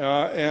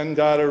 and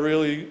got a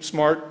really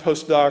smart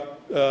postdoc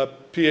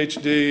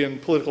PhD in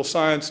political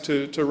science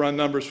to run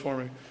numbers for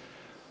me.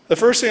 The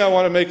first thing I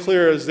want to make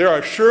clear is there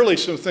are surely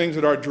some things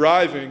that are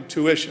driving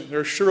tuition. There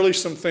are surely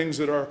some things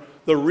that are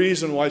the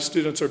reason why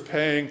students are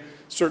paying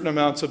certain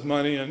amounts of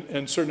money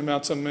and certain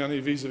amounts of money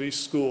vis-a-vis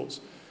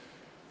schools.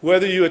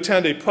 Whether you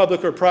attend a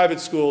public or private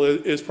school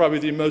is probably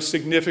the most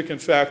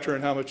significant factor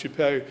in how much you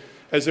pay,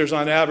 as there's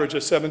on average a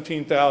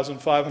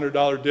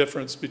 $17,500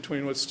 difference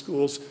between what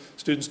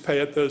students pay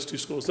at those two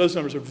schools. Those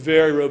numbers are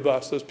very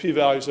robust. Those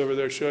p-values over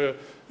there show you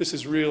this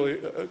is really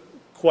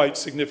quite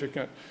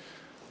significant.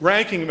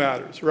 Ranking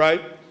matters,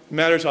 right? It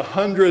matters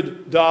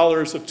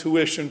 $100 of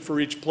tuition for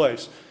each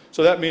place.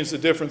 So that means the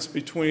difference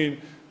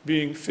between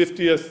being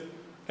 50th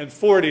and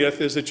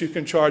 40th is that you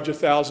can charge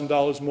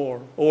 $1,000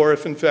 more. Or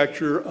if in fact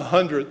you're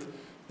 100th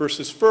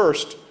versus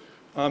first,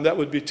 that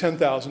would be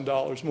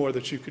 $10,000 more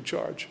that you could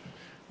charge.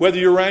 Whether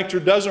you're ranked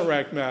or doesn't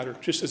rank matter.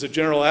 Just as a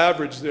general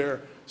average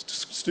there,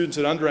 students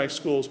at unranked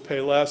schools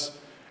pay less.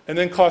 And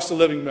then cost of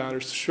living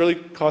matters. Surely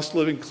cost of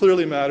living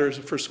clearly matters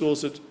for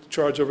schools that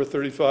charge over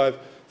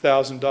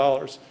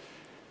 $35,000.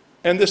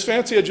 And this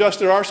fancy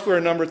adjusted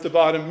R-square number at the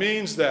bottom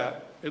means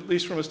that, at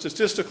least from a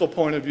statistical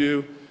point of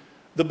view,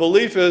 the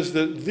belief is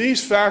that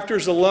these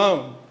factors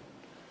alone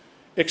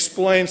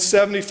explain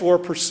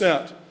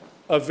 74%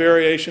 of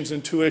variations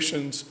in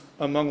tuitions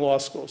among law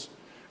schools.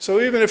 So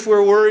even if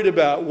we're worried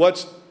about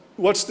what's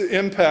the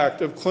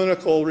impact of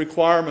clinical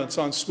requirements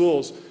on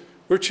schools,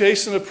 we're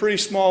chasing a pretty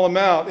small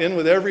amount in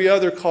with every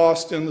other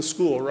cost in the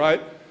school,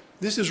 right?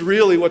 This is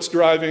really what's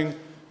driving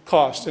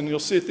cost, and you'll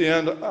see at the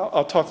end,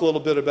 I'll talk a little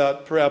bit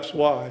about perhaps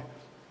why.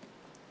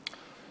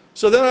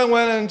 So then I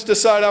went and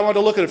decided I wanted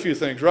to look at a few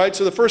things, right?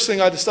 So the first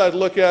thing I decided to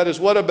look at is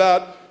what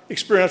about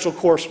experiential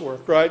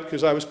coursework, right?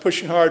 Because I was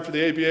pushing hard for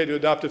the ABA to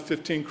adopt a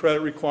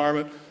 15-credit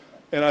requirement,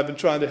 and I've been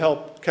trying to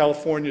help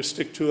California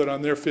stick to it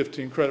on their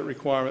 15-credit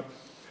requirement.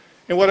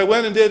 And what I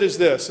went and did is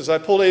this, is I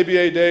pulled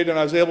ABA data and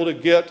I was able to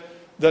get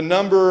the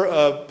number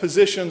of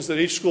positions that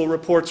each school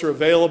reports are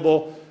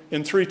available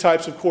in 3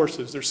 types of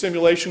courses. They're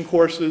simulation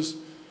courses,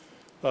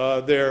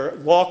 they're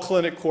law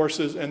clinic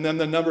courses, and then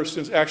the number of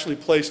students actually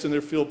placed in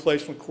their field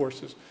placement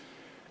courses.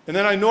 And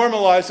then I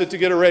normalized it to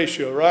get a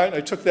ratio, right?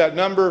 I took that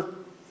number,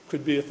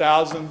 could be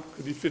 1,000,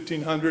 could be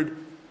 1,500,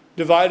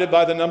 divided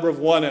by the number of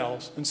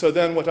 1Ls. And so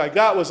then what I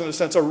got was, in a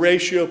sense, a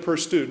ratio per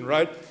student,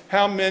 right?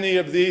 How many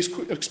of these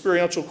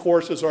experiential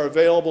courses are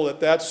available at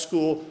that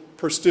school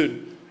per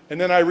student? And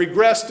then I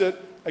regressed it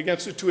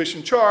against the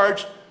tuition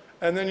charge,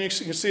 and then you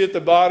can see at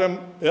the bottom,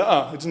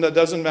 that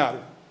doesn't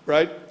matter,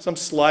 right? Some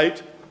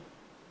slight,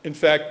 in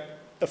fact,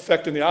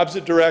 effect in the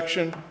opposite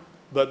direction,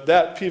 but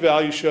that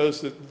p-value shows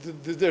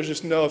that there's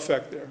just no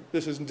effect there.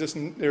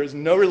 There is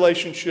no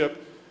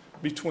relationship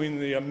between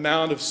the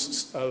amount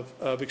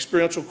of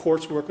experiential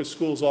coursework a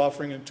school is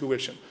offering and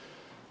tuition.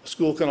 A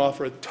school can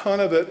offer a ton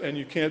of it, and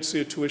you can't see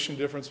a tuition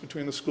difference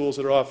between the schools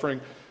that are offering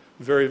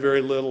very,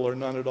 very little or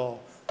none at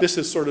all. This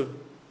is sort of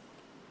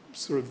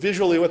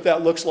visually what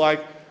that looks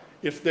like.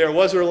 If there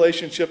was a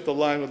relationship, the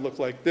line would look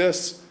like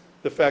this.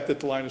 The fact that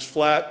the line is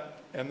flat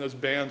and those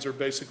bands are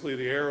basically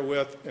the arrow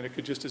width, and it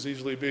could just as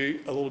easily be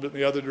a little bit in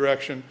the other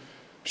direction,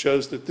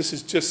 shows that this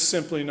is just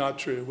simply not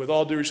true. With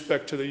all due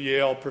respect to the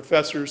Yale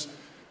professors,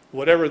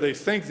 whatever they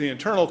think the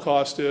internal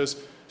cost is,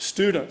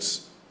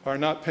 students are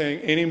not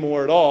paying any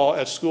more at all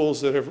at schools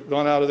that have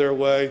gone out of their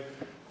way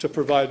to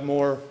provide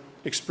more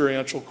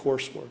experiential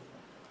coursework.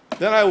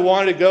 Then I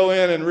wanted to go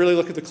in and really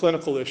look at the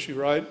clinical issue,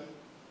 right?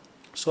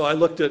 So I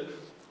looked at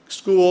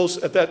schools,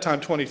 at that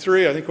time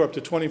 23, I think we're up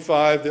to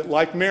 25, that,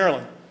 like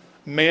Maryland,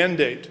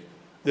 mandate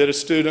that a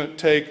student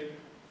take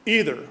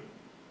either,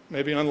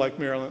 maybe unlike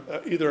Maryland,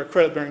 either a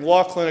credit-bearing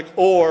law clinic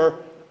or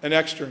an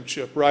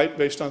externship, right,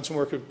 based on some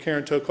work of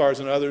Karen Tokars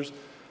and others.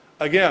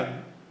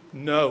 Again,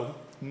 no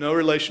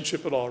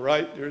relationship at all,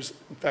 right? In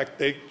fact,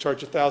 they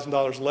charge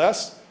 $1,000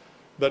 less.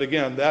 But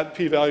again, that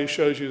p-value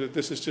shows you that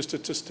this is just a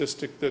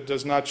statistic that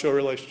does not show a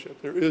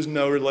relationship. There is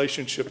no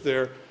relationship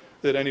there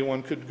that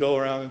anyone could go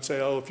around and say,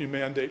 oh, if you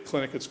mandate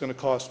clinic, it's going to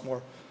cost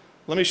more.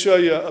 Let me show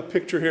you a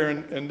picture here,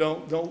 and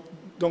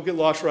don't get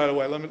lost right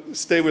away.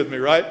 Stay with me,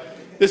 right?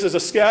 This is a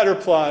scatter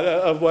plot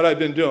of what I've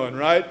been doing,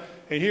 right?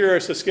 And here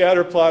is a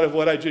scatter plot of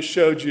what I just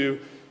showed you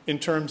in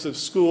terms of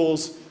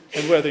schools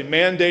and whether they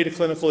mandate a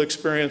clinical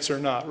experience or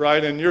not,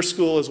 right? And your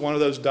school is one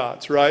of those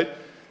dots, right?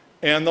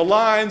 And the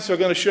lines are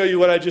going to show you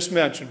what I just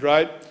mentioned,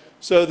 right?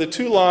 So the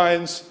 2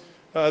 lines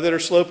that are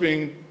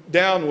sloping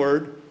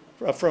downward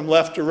from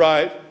left to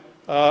right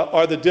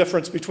are the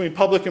difference between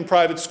public and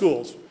private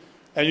schools.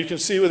 And you can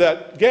see with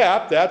that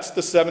gap, that's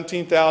the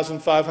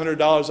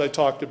 $17,500 I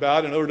talked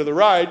about, and over to the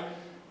right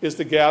is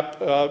the gap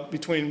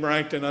between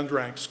ranked and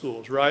unranked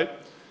schools, right?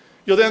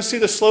 You'll then see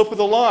the slope of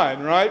the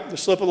line, right? The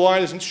slope of the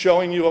line isn't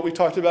showing you what we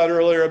talked about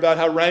earlier about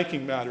how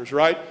ranking matters,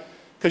 right?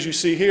 Because you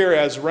see here,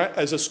 as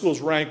a school's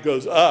rank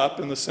goes up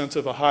in the sense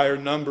of a higher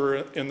number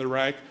in the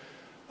rank,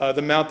 the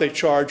amount they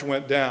charge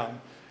went down.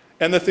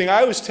 And the thing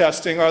I was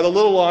testing are the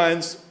little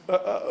lines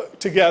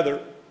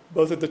together,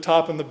 both at the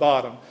top and the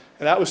bottom.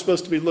 And that was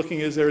supposed to be looking,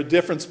 is there a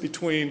difference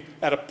between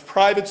at a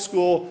private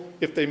school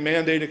if they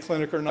mandate a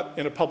clinic or not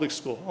in a public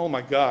school? Oh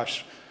my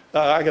gosh,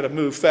 I got to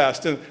move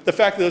fast. And the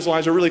fact that those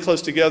lines are really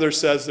close together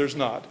says there's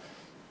not.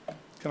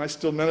 Can I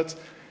still minutes?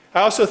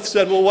 I also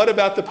said, well, what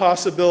about the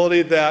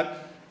possibility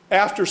that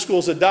after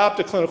schools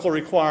adopt a clinical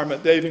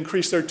requirement, they've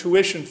increased their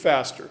tuition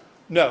faster?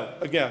 No,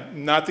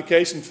 again, not the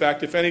case. In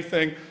fact, if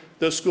anything,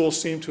 those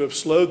schools seem to have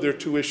slowed their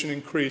tuition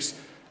increase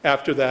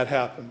after that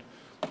happened.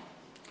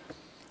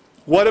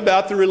 What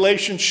about the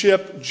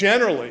relationship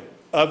generally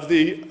of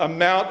the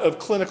amount of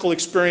clinical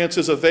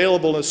experiences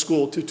available in a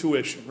school to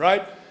tuition,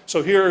 right?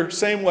 So here,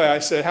 same way, I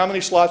said, how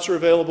many slots are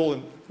available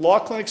in law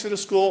clinics at a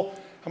school?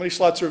 How many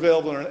slots are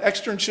available in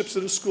externships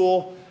at a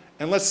school?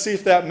 And let's see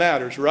if that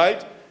matters,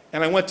 right?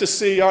 And I went to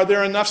see, are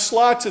there enough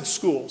slots at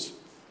schools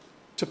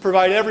to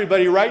provide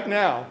everybody right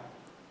now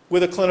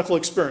with a clinical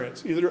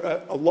experience,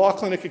 either a law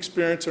clinic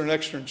experience or an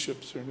externship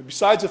experience.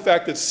 Besides the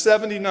fact that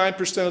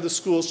 79% of the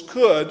schools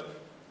could,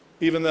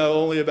 even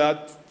though only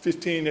about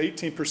 15,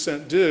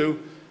 18% do,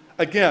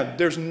 again,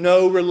 there's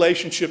no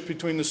relationship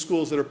between the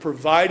schools that are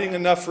providing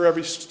enough for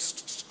every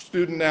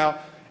student now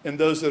and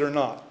those that are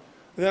not.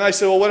 And then I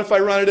said, well, what if I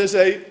run it as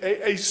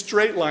a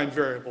straight line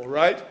variable,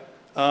 right?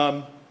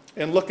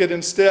 And look at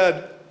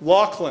instead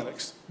law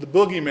clinics, the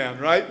boogeyman,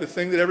 right? The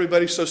thing that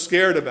everybody's so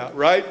scared about,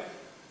 right?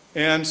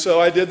 And so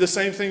I did the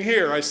same thing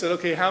here. I said,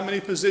 okay, how many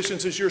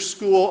positions is your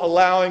school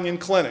allowing in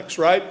clinics,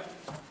 right?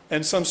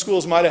 And some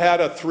schools might have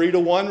had a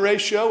 3-to-1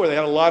 ratio where they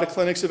had a lot of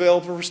clinics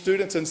available for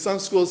students, and some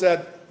schools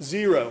had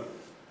 0.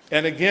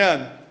 And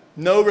again,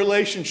 no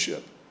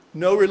relationship,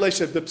 no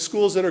relationship. The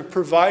schools that are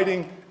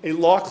providing a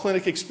law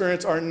clinic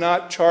experience are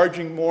not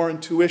charging more in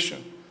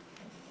tuition.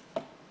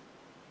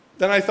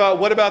 Then I thought,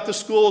 what about the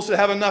schools that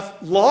have enough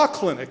law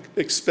clinic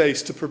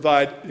space to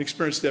provide an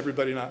experience to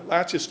everybody?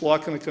 Not just law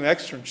clinic and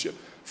externship.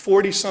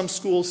 40-some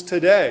schools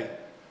today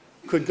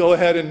could go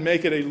ahead and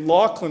make it a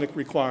law clinic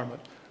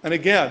requirement. And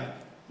again,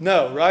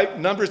 no, right?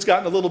 Numbers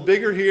gotten a little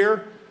bigger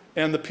here,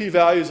 and the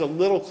p-value is a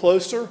little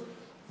closer,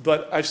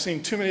 but I've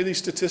seen too many of these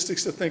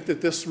statistics to think that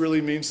this really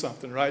means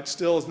something, right?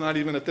 Still is not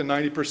even at the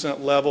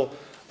 90% level,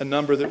 a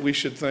number that we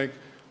should think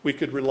we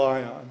could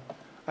rely on.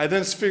 I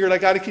then figured I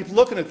got to keep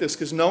looking at this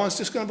because no one's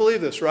just going to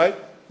believe this, right?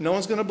 No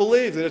one's going to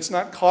believe that it's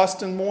not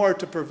costing more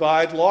to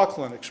provide law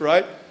clinics,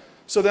 right?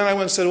 So then I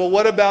went and said, well,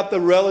 what about the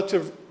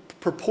relative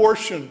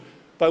proportion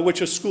by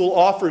which a school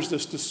offers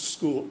this to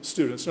school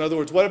students? In other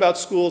words, what about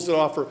schools that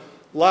offer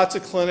lots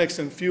of clinics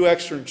and few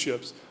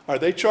externships? Are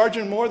they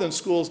charging more than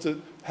schools that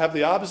have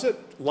the opposite?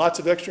 Lots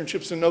of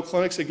externships and no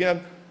clinics?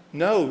 Again,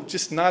 no,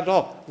 just not at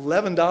all.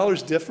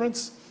 $11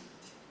 difference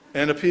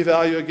and a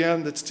p-value,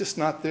 again, that's just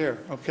not there,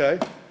 okay?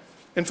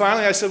 And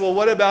finally, I said, well,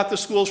 what about the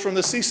schools from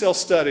the CSEL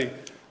study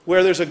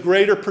where there's a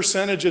greater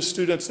percentage of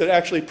students that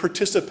actually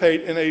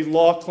participate in a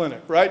law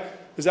clinic, right?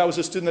 Because that was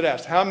a student that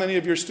asked, how many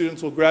of your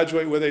students will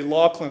graduate with a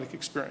law clinic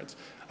experience?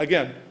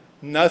 Again,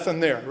 nothing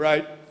there,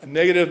 right? A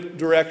negative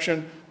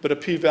direction, but a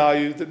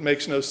p-value that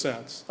makes no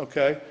sense,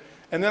 okay?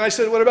 And then I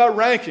said, what about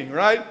ranking,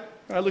 right?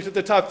 And I looked at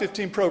the top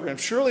 15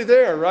 programs. Surely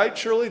there, right?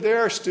 Surely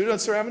there,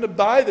 students are having to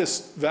buy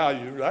this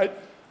value, right?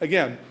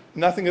 Again,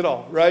 nothing at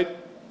all, right?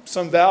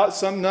 Some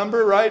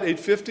number, right?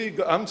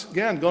 850, I'm,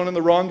 again, going in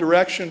the wrong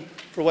direction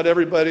for what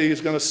everybody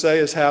is going to say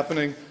is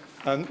happening,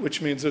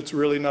 which means it's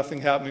really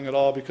nothing happening at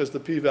all because the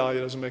p-value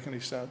doesn't make any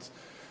sense.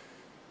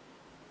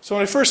 So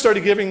when I first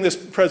started giving this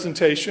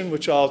presentation,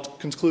 which I'll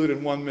conclude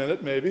in 1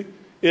 minute maybe,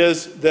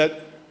 is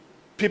that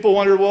people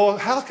wondered, well,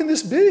 how can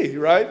this be,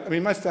 right? I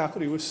mean, my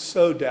faculty was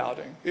so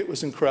doubting. It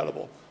was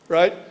incredible,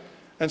 right?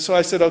 And so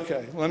I said,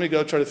 okay, let me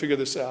go try to figure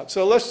this out.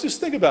 So let's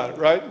just think about it,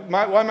 right?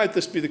 Why might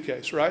this be the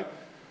case, right?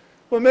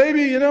 Well,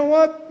 maybe, you know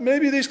what?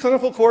 Maybe these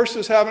clinical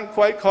courses haven't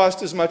quite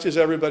cost as much as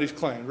everybody's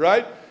claimed,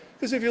 right?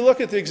 Because if you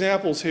look at the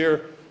examples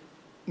here,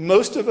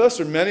 most of us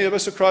or many of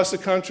us across the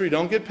country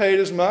don't get paid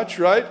as much,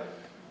 right?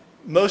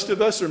 Most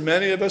of us or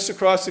many of us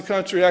across the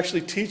country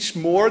actually teach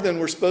more than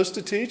we're supposed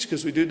to teach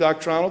because we do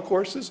doctrinal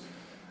courses.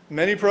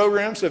 Many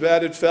programs have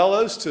added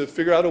fellows to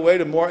figure out a way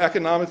to more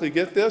economically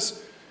get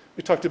this.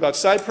 We talked about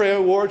Cypre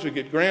awards, we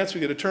get grants, we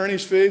get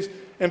attorney's fees,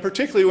 and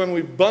particularly when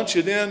we bunch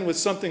it in with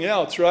something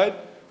else, right?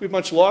 We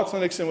bunch law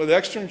clinics in with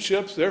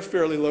externships, they're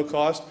fairly low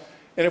cost.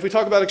 And if we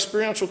talk about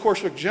experiential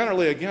coursework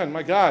generally, again,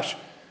 my gosh,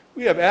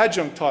 we have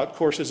adjunct taught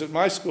courses at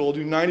my school,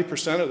 do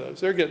 90% of those.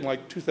 They're getting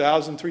like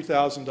 $2,000,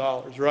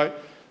 $3,000, right?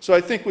 So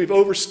I think we've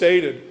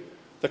overstated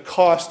the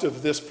cost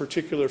of this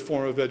particular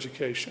form of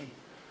education.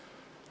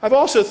 I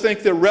also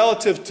think that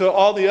relative to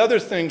all the other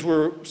things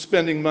we're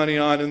spending money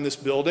on in this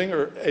building,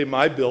 or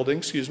my building,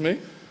 excuse me,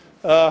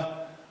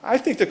 I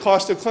think the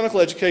cost of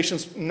clinical education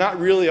is not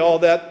really all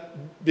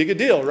that big a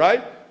deal,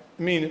 right?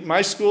 I mean, at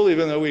my school,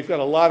 even though we've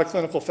got a lot of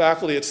clinical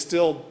faculty, it's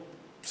still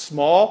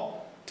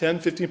small, 10,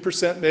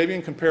 15% maybe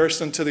in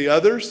comparison to the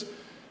others.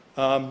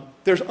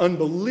 There's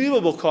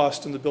unbelievable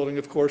cost in the building,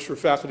 of course, for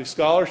faculty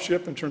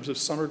scholarship in terms of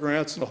summer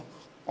grants and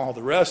all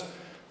the rest.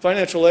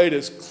 Financial aid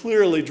is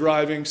clearly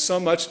driving so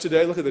much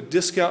today. Look at the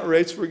discount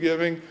rates we're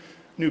giving,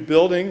 new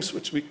buildings,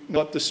 which we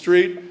know up the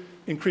street,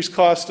 increased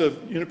cost of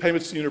unit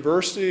payments to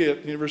university.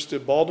 At the University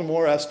of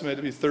Baltimore, estimated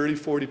to be 30,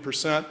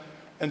 40%.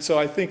 And so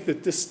I think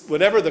that this,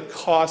 whatever the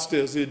cost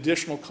is, the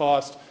additional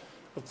cost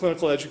of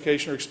clinical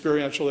education or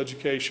experiential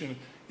education,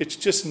 it's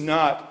just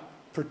not,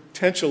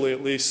 potentially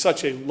at least,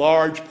 such a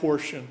large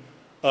portion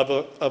of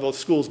a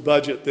school's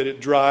budget that it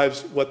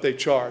drives what they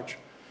charge.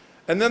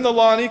 And then the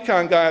law and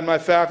econ guy on my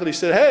faculty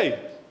said,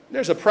 hey,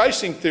 there's a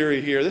pricing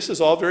theory here. This is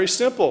all very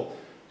simple.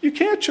 You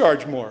can't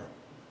charge more,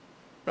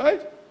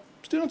 right?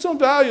 Students don't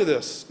value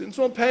this. Students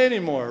won't pay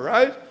anymore,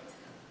 right?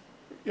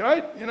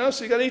 right? You know,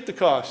 so you got to eat the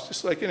cost,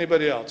 just like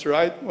anybody else,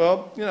 right?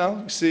 Well, you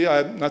know, see,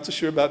 I'm not so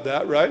sure about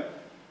that, right?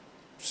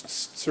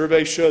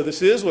 Surveys show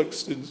this is what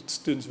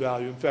students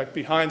value. In fact,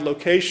 behind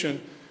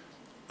location,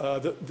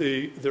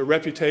 the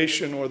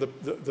reputation or the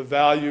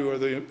value or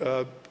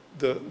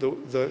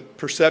the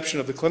perception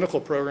of the clinical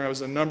program is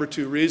the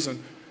 #2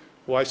 reason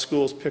why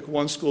schools pick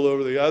one school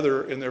over the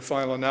other in their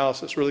final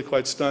analysis. Really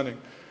quite stunning.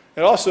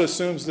 It also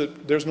assumes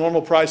that there's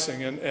normal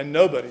pricing, and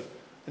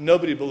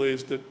nobody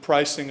believes that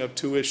pricing of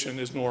tuition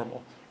is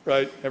normal,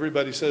 right?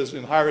 Everybody says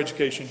in higher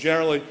education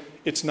generally,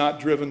 it's not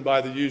driven by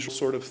the usual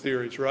sort of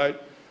theories,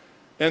 right?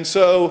 And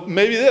so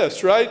maybe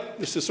this, right?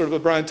 This is sort of a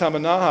Brian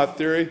Tamanaha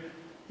theory.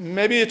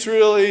 Maybe it's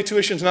really,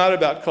 tuition's not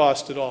about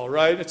cost at all,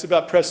 right? It's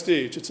about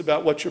prestige. It's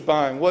about what you're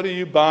buying. What are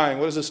you buying?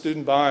 What is a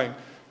student buying?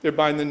 They're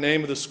buying the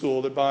name of the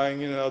school. They're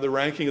buying, you know, the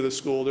ranking of the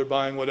school. They're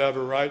buying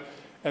whatever, right?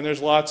 And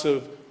there's lots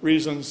of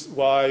reasons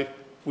why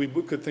we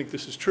could think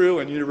this is true,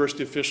 and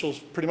university officials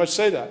pretty much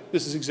say that.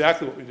 This is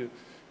exactly what we do.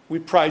 We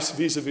price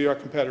vis-a-vis our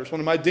competitors.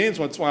 One of my deans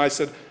once, when I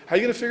said, how are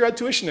you going to figure out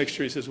tuition next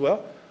year? He says,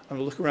 well, I'm going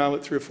to look around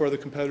what 3 or 4 other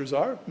competitors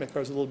are, make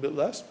ours a little bit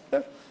less.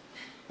 Yeah.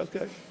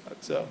 Okay,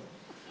 so.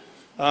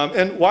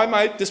 And why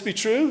might this be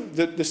true,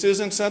 that this is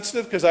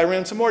insensitive? Because I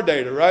ran some more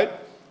data, right?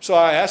 So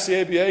I asked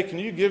the ABA, can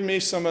you give me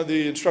some of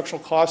the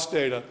instructional cost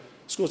data?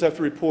 Schools have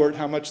to report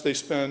how much they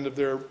spend of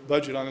their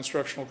budget on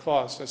instructional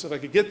costs. I said if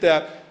I could get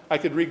that, I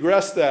could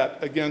regress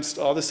that against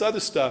all this other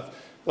stuff.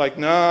 Like,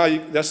 nah,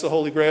 that's the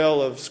holy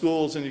grail of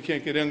schools and you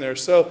can't get in there.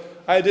 So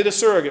I did a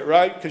surrogate,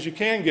 right? Because you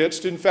can get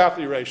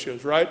student-faculty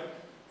ratios, right?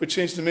 Which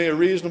seems to me a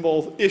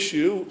reasonable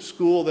issue.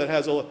 School that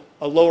has a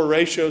lower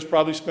ratio is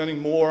probably spending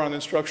more on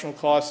instructional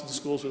costs than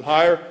schools with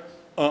higher.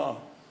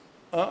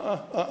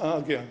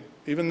 Again.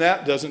 Even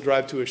that doesn't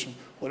drive tuition.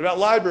 What about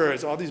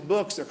libraries? All these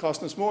books, they're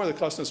costing us more, they're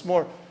costing us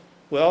more.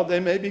 Well,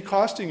 they may be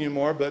costing you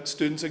more, but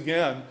students,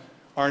 again,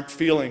 aren't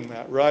feeling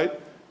that, right?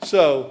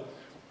 So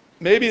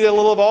maybe a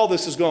little of all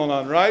this is going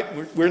on,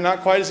 right? We're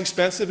not quite as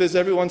expensive as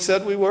everyone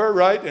said we were,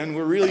 right? And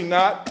we're really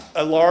not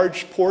a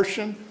large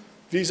portion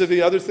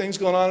vis-a-vis other things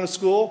going on in a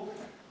school.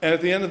 And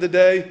at the end of the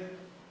day,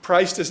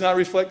 price does not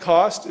reflect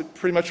cost. It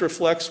pretty much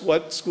reflects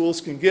what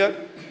schools can get.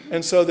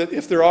 And so that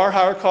if there are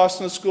higher costs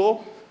in the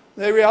school,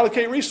 they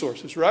reallocate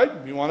resources, right?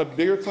 If you want a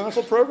bigger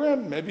clinical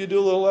program, maybe you do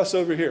a little less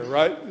over here,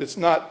 right? It's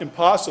not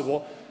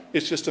impossible.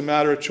 It's just a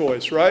matter of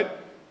choice, right?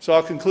 So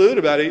I'll conclude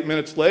about 8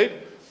 minutes late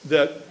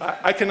that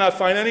I cannot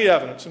find any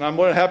evidence, and I'm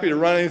more than happy to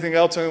run anything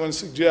else anyone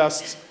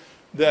suggests,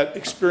 that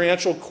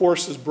experiential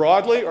courses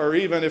broadly, or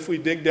even if we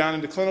dig down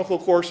into clinical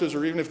courses,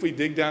 or even if we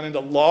dig down into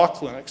law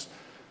clinics,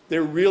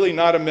 they're really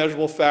not a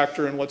measurable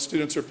factor in what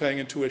students are paying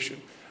in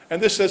tuition.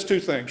 And this says 2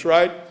 things,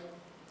 right?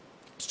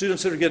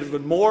 Students that are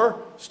getting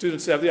more,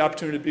 students that have the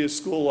opportunity to be at a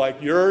school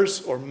like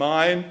yours or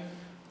mine,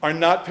 are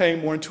not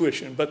paying more in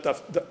tuition. But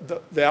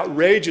the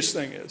outrageous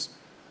thing is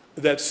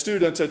that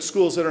students at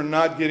schools that are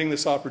not getting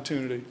this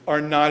opportunity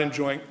are not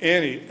enjoying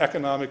any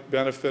economic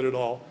benefit at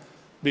all.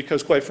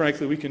 Because quite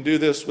frankly, we can do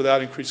this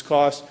without increased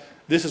costs.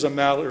 This is a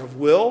matter of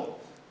will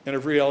and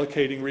of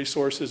reallocating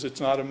resources. It's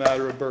not a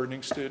matter of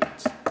burdening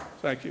students.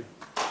 Thank you.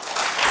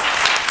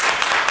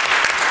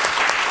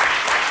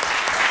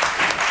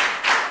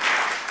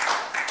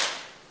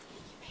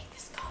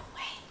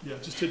 Yeah,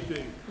 just hit B.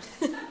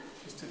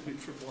 Just hit B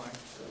for blank.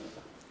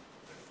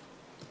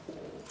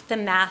 The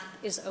math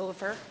is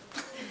over.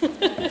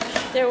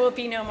 There will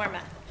be no more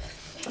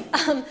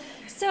math.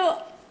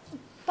 So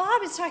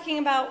Bob is talking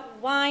about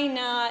why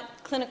not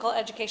clinical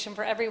education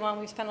for everyone.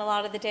 We've spent a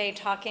lot of the day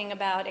talking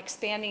about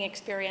expanding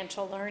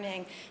experiential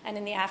learning, and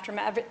in the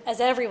aftermath, as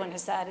everyone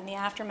has said, in the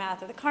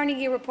aftermath of the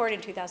Carnegie Report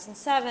in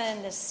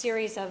 2007, this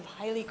series of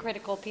highly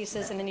critical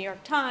pieces in the New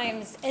York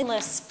Times,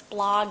 endless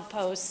blog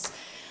posts,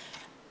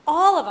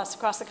 all of us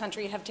across the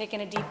country have taken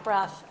a deep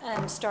breath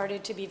and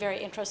started to be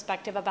very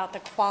introspective about the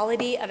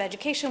quality of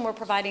education we're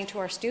providing to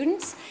our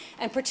students,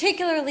 and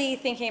particularly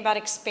thinking about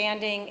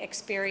expanding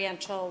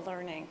experiential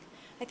learning.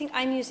 I think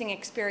I'm using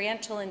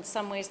experiential in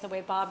some ways the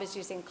way Bob is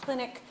using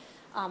clinic,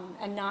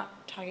 and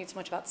not talking so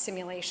much about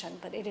simulation,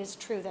 but it is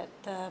true that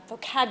the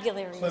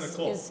vocabulary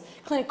is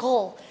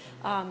clinical.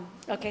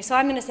 Okay, so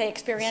I'm going to say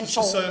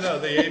experiential. Just so you know,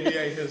 the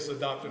ABA has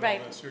adopted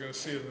right. all this. You're going to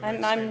see it. I'm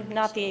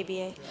not the ABA.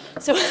 Yeah.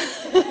 So,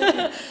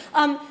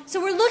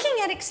 so we're looking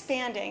at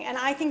expanding, and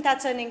I think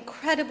that's an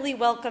incredibly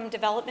welcome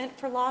development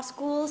for law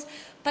schools,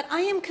 but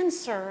I am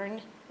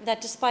concerned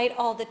that despite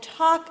all the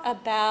talk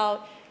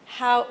about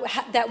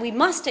that we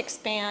must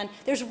expand,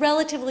 there's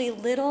relatively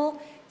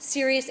little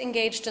serious,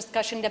 engaged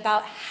discussion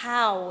about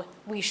how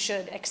we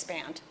should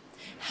expand.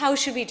 How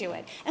should we do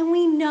it? And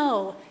we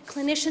know,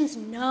 clinicians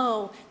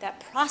know that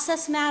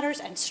process matters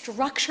and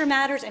structure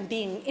matters and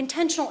being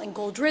intentional and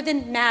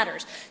goal-driven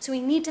matters. So we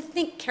need to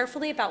think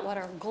carefully about what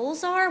our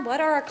goals are, what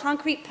are our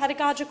concrete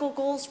pedagogical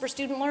goals for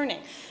student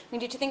learning. We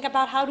need to think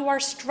about how do our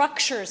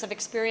structures of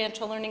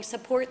experiential learning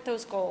support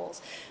those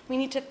goals. We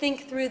need to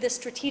think through the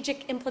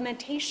strategic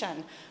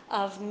implementation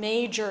of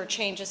major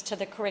changes to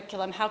the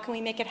curriculum. How can we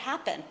make it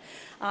happen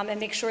and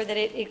make sure that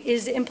it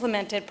is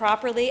implemented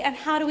properly? And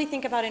how do we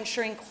think about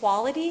ensuring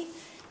quality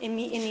in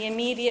the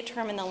immediate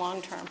term and the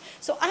long term?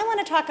 So I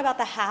want to talk about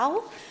the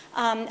how,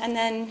 and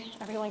then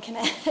everyone can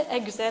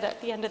exit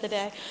at the end of the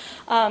day.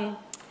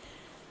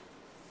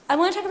 I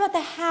want to talk about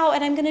the how,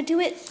 and I'm going to do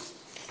it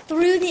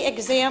through the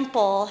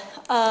example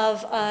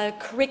of a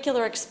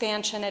curricular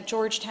expansion at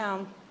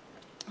Georgetown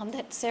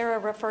that Sara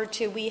referred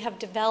to. We have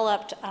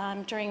developed,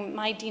 during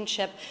my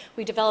deanship,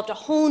 we developed a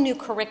whole new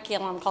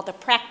curriculum called the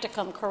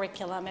Practicum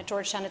curriculum at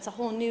Georgetown. It's a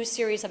whole new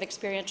series of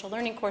experiential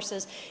learning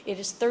courses. It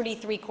is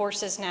 33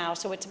 courses now,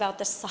 so it's about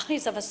the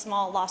size of a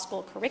small law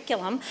school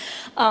curriculum.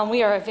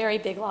 We are a very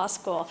big law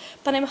school.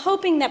 But I'm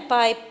hoping that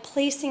by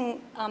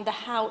placing the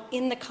how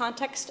in the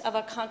context of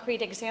a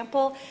concrete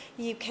example,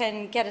 you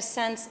can get a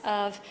sense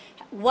of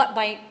what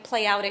might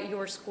play out at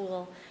your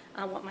school,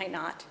 what might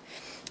not.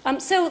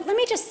 So let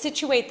me just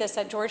situate this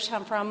at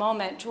Georgetown for a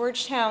moment.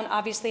 Georgetown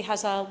obviously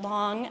has a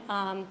long,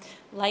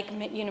 like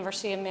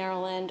University of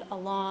Maryland, a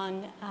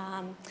long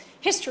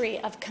history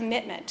of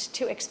commitment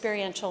to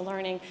experiential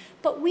learning.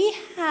 But we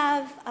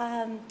have,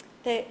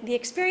 the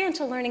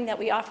experiential learning that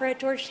we offer at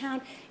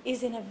Georgetown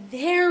is in a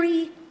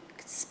very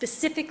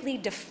specifically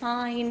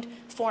defined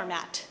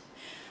format.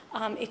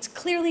 It's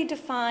clearly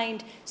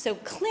defined. So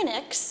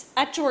clinics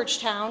at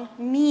Georgetown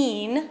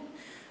mean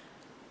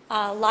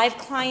live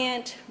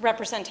client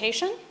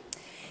representation.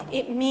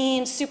 It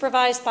means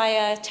supervised by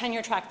a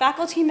tenure-track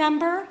faculty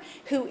member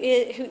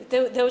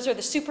those are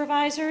the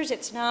supervisors.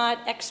 It's not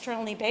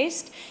externally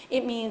based.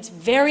 It means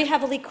very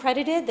heavily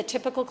credited. The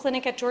typical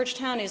clinic at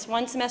Georgetown is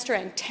 1 semester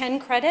and 10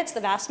 credits, the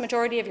vast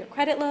majority of your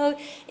credit load.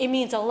 It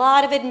means a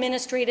lot of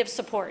administrative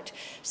support.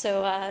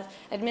 So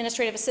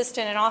administrative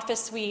assistant and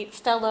office suite,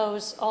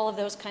 fellows, all of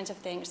those kinds of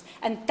things.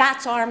 And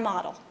that's our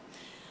model.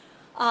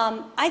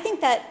 I think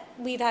that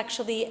we've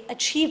actually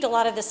achieved a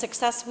lot of the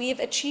success we've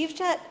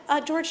achieved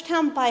at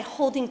Georgetown by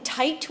holding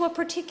tight to a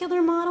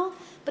particular model,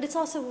 but it's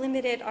also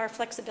limited our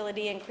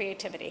flexibility and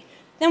creativity.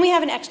 Then we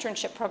have an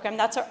externship program.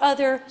 That's our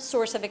other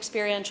source of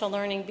experiential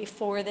learning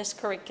before this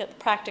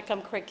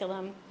practicum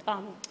curriculum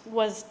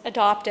was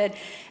adopted.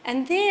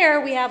 And there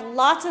we have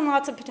lots and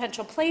lots of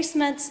potential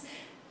placements,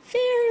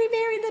 very,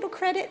 very little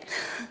credit,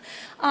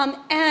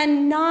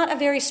 and not a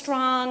very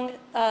strong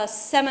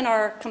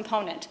seminar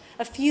component.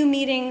 A few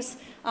meetings,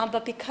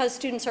 but because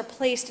students are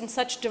placed in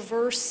such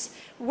diverse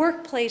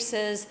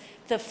workplaces,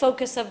 the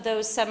focus of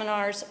those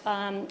seminars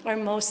are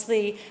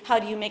mostly how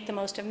do you make the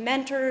most of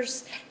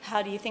mentors,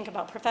 how do you think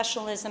about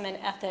professionalism and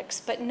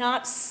ethics, but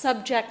not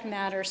subject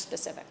matter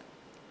specific.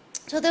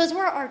 So those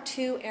were our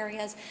two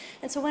areas.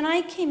 And so when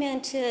I came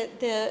into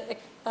the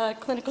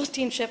clinical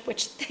deanship,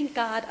 which thank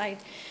God I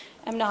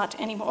am not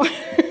anymore,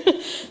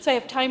 so I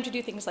have time to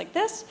do things like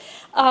this,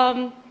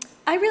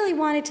 I really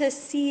wanted to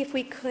see if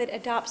we could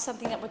adopt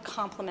something that would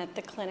complement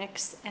the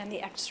clinics and the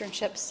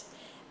externships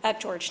at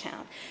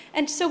Georgetown.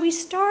 And so we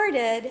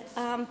started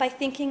by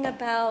thinking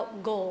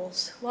about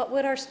goals. What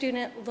would our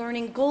student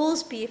learning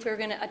goals be if we were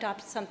going to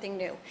adopt something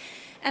new?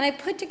 And I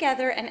put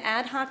together an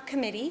ad hoc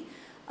committee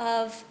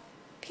of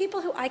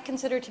people who I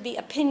consider to be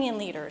opinion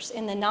leaders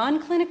in the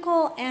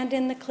non-clinical and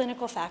in the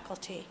clinical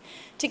faculty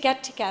to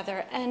get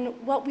together.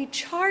 And what we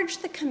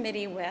charged the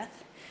committee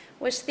with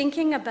was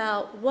thinking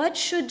about what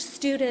should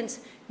students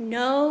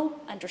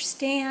know,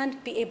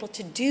 understand, be able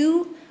to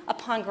do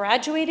upon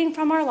graduating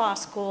from our law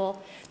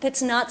school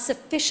that's not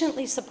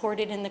sufficiently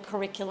supported in the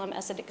curriculum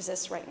as it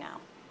exists right now.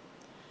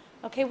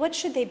 Okay, what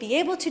should they be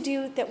able to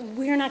do that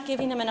we're not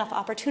giving them enough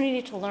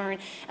opportunity to learn?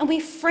 And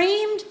we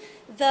framed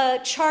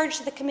the charge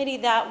to the committee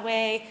that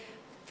way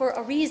for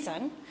a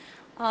reason.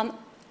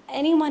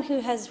 Anyone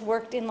who has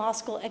worked in law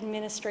school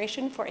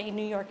administration for a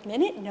New York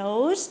minute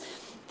knows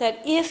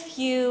that if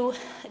you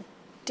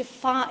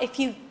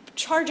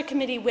charge a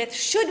committee with,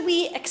 should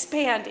we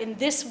expand in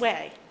this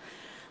way,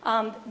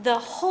 the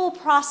whole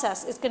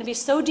process is going to be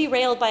so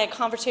derailed by a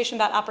conversation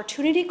about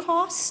opportunity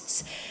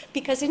costs,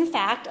 because in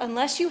fact,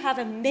 unless you have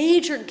a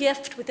major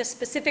gift with a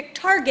specific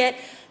target,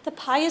 the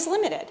pie is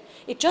limited.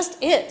 It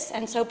just is.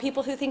 And so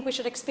people who think we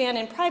should expand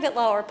in private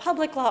law or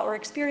public law or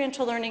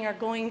experiential learning are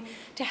going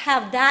to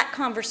have that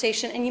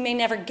conversation, and you may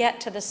never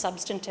get to the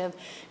substantive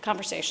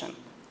conversation.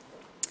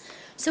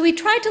 So we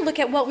tried to look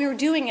at what we were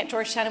doing at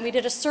Georgetown, and we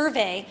did a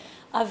survey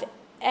of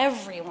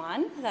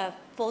everyone, the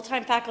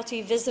full-time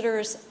faculty,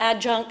 visitors,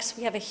 adjuncts.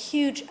 We have a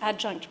huge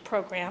adjunct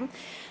program.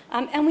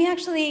 And we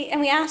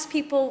asked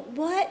people,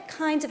 what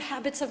kinds of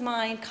habits of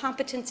mind,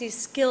 competencies,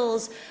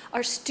 skills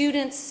are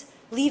students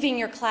leaving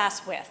your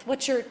class with?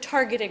 What's your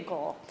targeted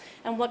goal?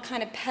 And what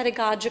kind of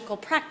pedagogical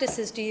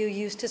practices do you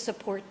use to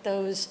support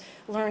those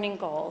learning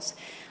goals?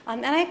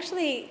 And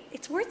actually,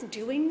 it's worth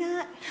doing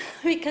that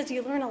because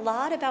you learn a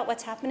lot about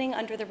what's happening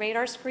under the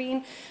radar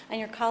screen, and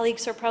your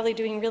colleagues are probably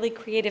doing really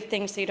creative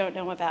things that you don't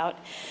know about.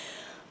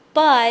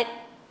 But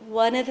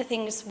one of the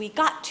things we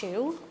got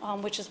to,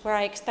 which is where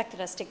I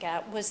expected us to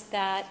get, was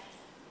that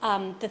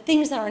the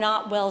things that are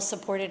not well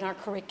supported in our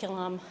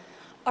curriculum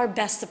are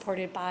best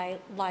supported by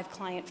live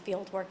client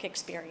fieldwork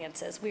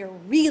experiences. We are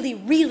really,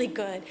 really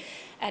good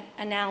at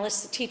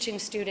analysis, teaching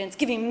students,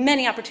 giving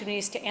many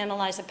opportunities to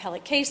analyze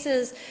appellate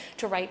cases,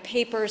 to write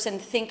papers and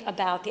think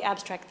about the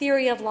abstract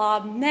theory of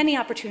law, many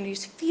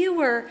opportunities,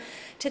 fewer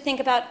to think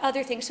about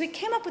other things. So we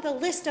came up with a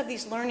list of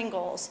these learning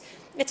goals.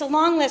 It's a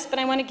long list, but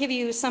I want to give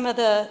you some of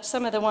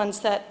the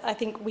ones that I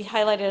think we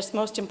highlighted as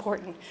most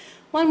important.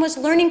 One was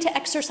learning to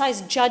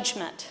exercise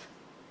judgment.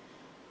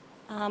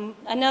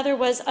 Another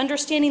was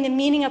understanding the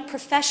meaning of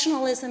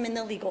professionalism in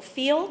the legal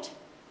field.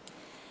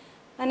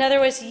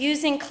 Another was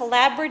using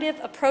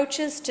collaborative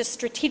approaches to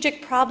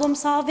strategic problem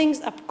solving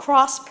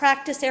across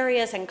practice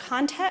areas and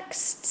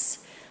contexts.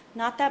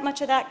 Not that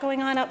much of that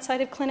going on outside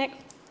of clinic.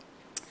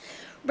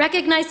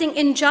 Recognizing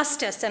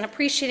injustice and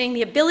appreciating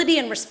the ability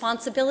and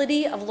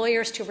responsibility of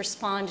lawyers to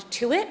respond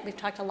to it. We've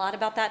talked a lot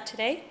about that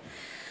today.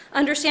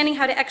 Understanding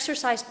how to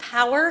exercise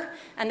power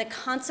and the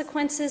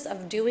consequences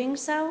of doing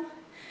so.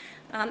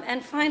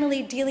 And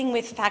finally, dealing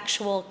with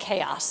factual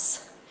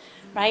chaos,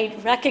 right?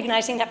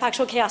 Recognizing that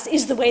factual chaos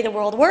is the way the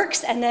world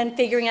works and then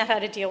figuring out how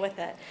to deal with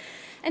it.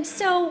 And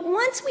so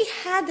once we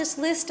had this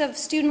list of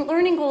student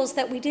learning goals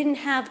that we didn't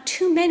have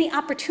too many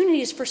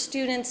opportunities for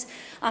students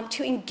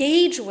to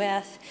engage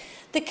with,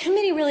 the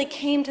committee really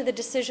came to the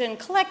decision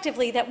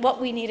collectively that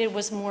what we needed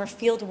was more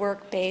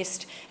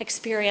fieldwork-based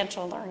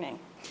experiential learning.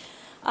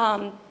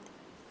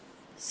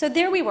 So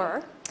there we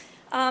were.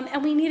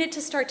 And we needed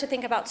to start to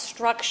think about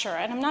structure.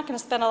 And I'm not going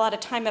to spend a lot of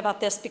time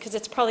about this because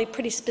it's probably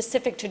pretty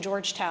specific to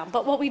Georgetown.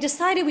 But what we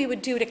decided we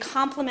would do to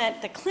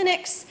complement the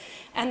clinics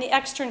and the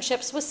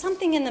externships was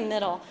something in the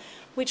middle,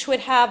 which would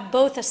have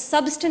both a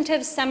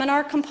substantive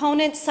seminar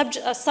component,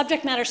 a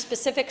subject matter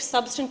specific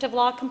substantive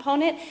law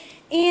component,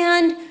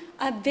 and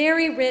a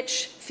very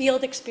rich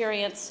field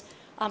experience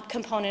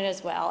component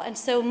as well. And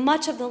so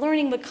much of the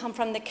learning would come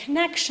from the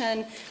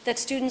connection that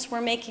students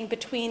were making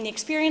between the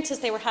experiences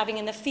they were having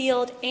in the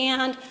field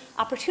and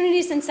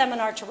opportunities in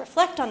seminar to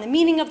reflect on the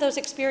meaning of those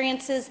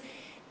experiences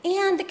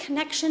and the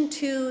connection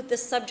to the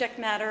subject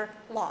matter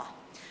law,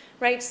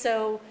 right?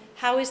 So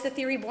how is the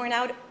theory borne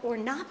out or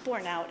not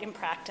borne out in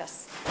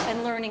practice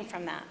and learning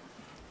from that?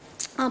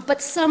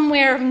 But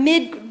somewhere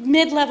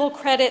mid-level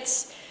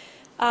credits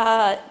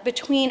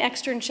between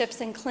externships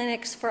and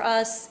clinics for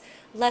us,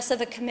 less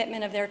of a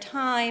commitment of their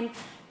time,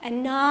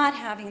 and not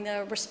having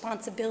the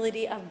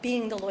responsibility of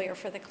being the lawyer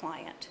for the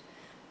client.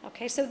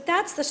 Okay, so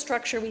that's the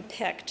structure we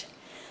picked.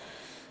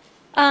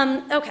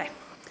 Okay,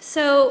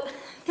 so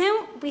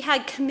then we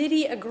had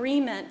committee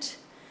agreement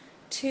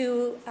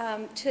to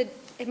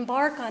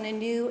embark on a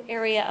new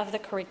area of the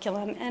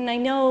curriculum, and I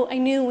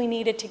knew we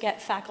needed to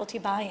get faculty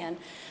buy-in.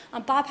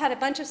 Bob had a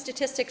bunch of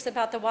statistics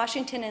about the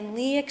Washington and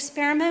Lee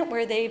experiment,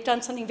 where they've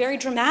done something very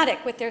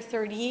dramatic with their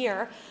third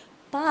year,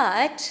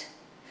 but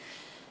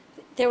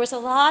there was a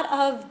lot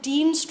of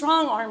dean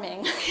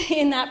strong-arming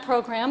in that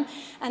program,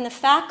 and the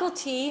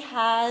faculty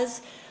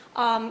has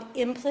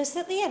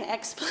implicitly and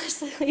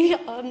explicitly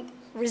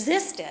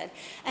resisted,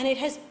 and it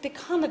has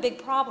become a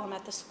big problem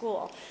at the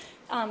school.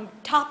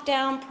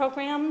 Top-down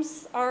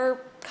programs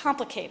are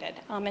complicated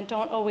and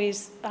don't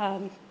always,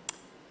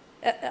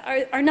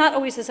 are not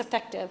always as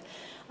effective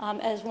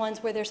as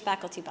ones where there's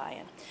faculty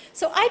buy-in.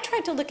 So I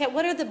tried to look at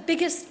what are the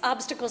biggest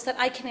obstacles that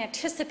I can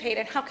anticipate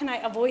and how can I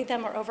avoid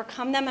them or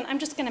overcome them, and I'm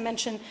just going to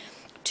mention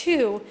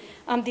two.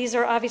 These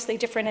are obviously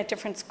different at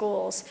different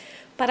schools.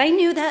 But I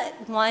knew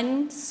that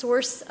one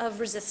source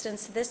of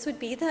resistance to this would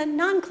be the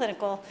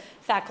non-clinical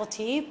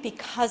faculty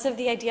because of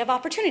the idea of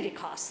opportunity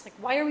costs. Like,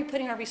 why are we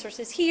putting our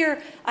resources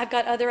here? I've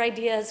got other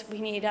ideas.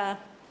 We need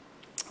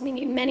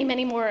many,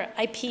 many more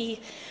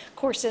IP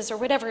courses or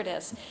whatever it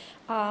is.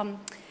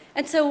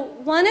 And so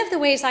one of the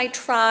ways I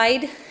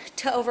tried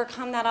to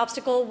overcome that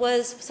obstacle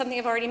was something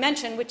I've already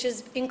mentioned, which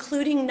is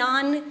including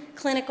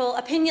non-clinical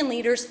opinion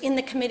leaders in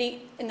the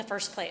committee in the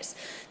first place.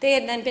 They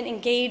had then been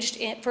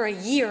engaged for a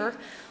year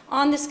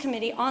on this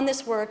committee, on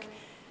this work,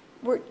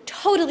 were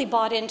totally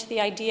bought into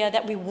the idea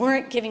that we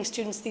weren't giving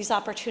students these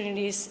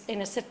opportunities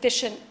in a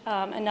sufficient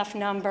enough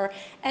number,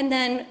 and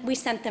then we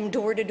sent them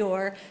door to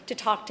door to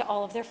talk to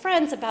all of their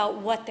friends about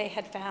what they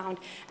had found.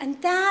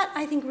 And that,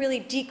 I think, really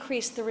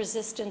decreased the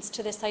resistance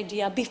to this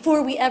idea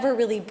before we ever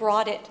really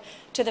brought it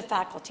to the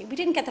faculty. We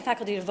didn't get the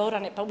faculty to vote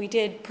on it, but we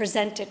did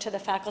present it to the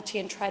faculty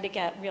and try to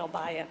get real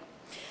buy-in.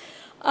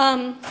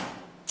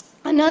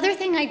 Another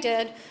thing I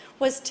did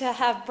was to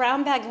have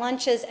brown bag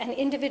lunches and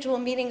individual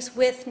meetings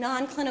with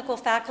non-clinical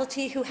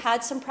faculty who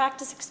had some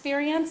practice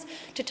experience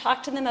to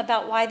talk to them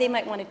about why they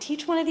might want to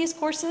teach one of these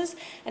courses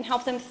and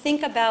help them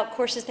think about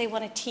courses they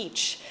want to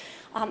teach.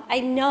 I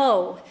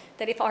know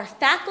that if our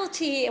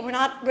faculty, and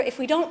if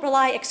we don't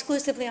rely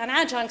exclusively on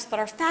adjuncts, but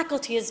our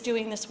faculty is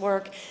doing this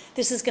work,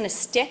 this is going to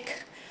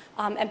stick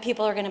and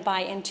people are going to buy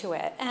into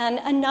it. And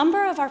a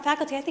number of our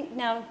faculty, I think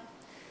now,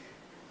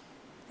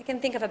 I can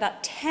think of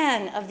about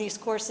 10 of these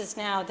courses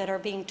now that are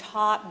being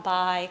taught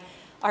by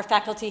our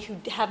faculty who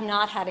have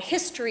not had a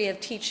history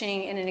of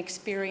teaching in an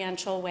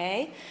experiential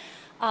way.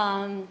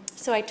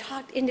 So I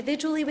talked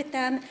individually with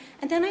them,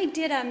 and then I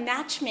did a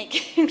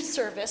matchmaking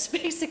service,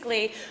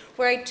 basically,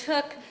 where I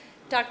took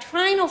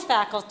doctrinal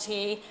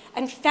faculty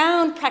and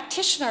found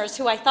practitioners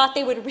who I thought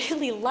they would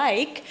really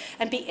like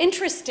and be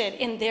interested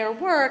in their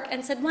work,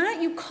 and said, why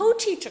don't you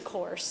co-teach a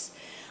course?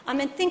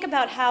 And think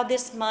about how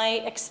this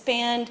might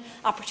expand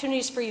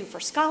opportunities for you for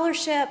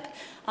scholarship,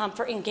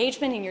 for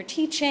engagement in your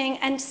teaching,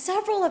 and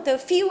several of the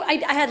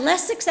I had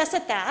less success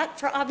at that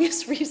for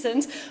obvious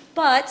reasons,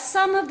 but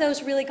some of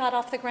those really got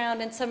off the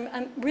ground, and some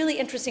really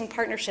interesting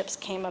partnerships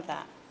came of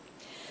that.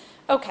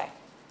 Okay.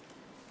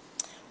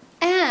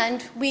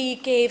 And we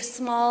gave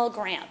small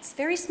grants,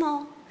 very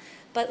small,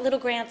 but little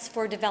grants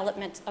for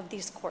development of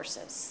these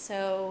courses.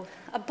 So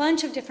a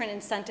bunch of different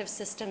incentive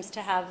systems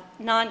to have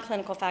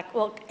non-clinical faculty,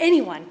 well,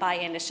 anyone buy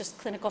in. It's just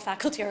clinical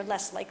faculty are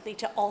less likely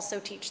to also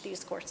teach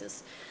these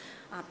courses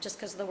just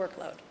because of the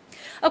workload.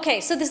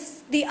 Okay, so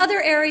the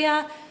other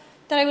area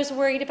that I was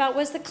worried about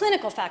was the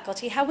clinical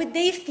faculty. How would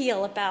they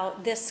feel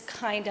about this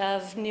kind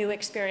of new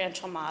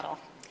experiential model?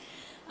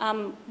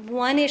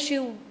 One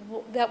issue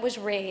that was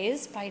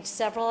raised by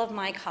several of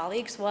my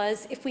colleagues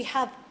was if we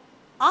have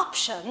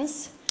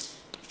options,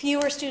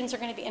 fewer students are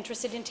going to be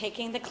interested in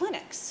taking the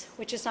clinics,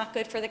 which is not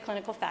good for the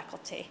clinical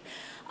faculty.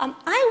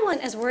 I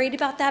wasn't as worried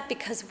about that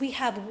because we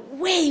have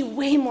way,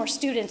 way more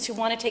students who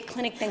want to take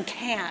clinic than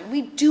can.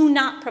 We do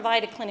not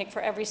provide a clinic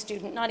for every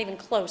student, not even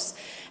close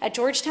at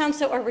Georgetown,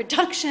 so a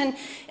reduction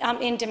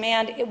in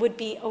demand, it would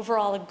be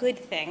overall a good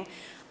thing.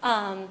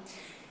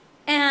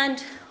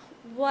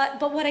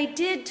 But what I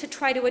did to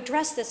try to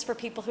address this for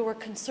people who were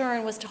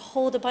concerned was to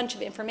hold a bunch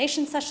of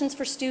information sessions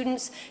for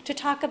students to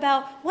talk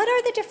about what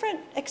are the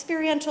different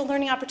experiential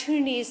learning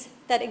opportunities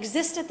that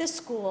exist at this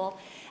school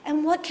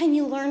and what can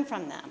you learn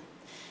from them.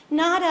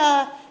 Not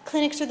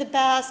clinics are the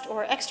best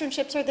or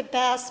externships are the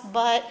best,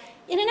 but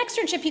in an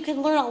externship you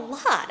can learn a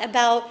lot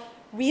about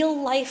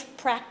real life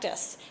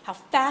practice, how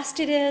fast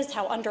it is,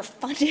 how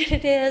underfunded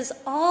it is,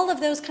 all of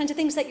those kinds of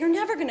things that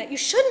you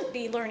shouldn't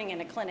be learning in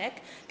a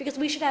clinic because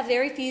we should have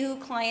very few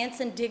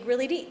clients and dig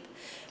really deep.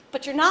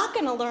 But you're not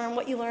going to learn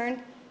what you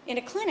learn in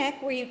a clinic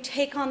where you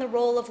take on the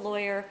role of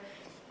lawyer,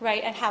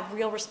 right, and have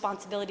real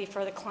responsibility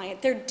for the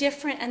client. They're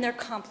different and they're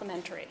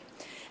complementary.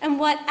 And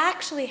what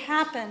actually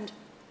happened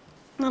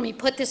when we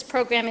put this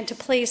program into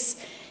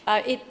place,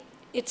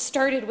 it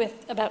started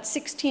with about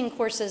 16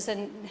 courses,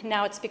 and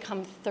now it's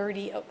become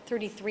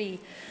 33.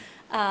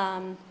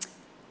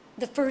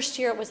 The first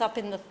year it was up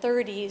in the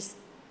 30s.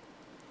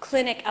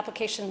 Clinic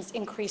applications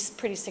increased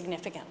pretty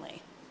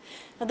significantly.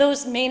 Now,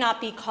 those may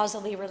not be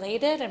causally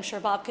related. I'm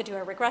sure Bob could do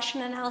a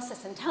regression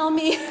analysis and tell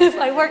me if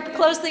I worked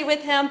closely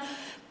with him,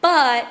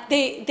 but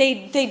they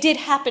did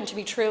happen to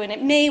be true, and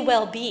it may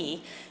well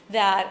be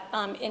that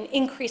an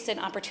increase in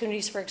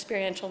opportunities for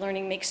experiential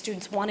learning makes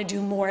students want to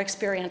do more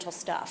experiential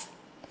stuff.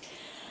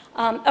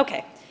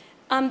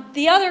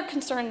 The other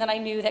concern that I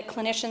knew that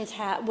clinicians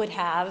would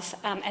have,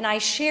 and I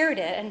shared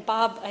it, and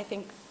Bob, I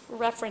think,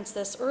 referenced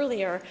this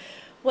earlier,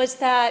 was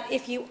that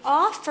if you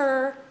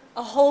offer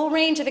a whole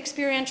range of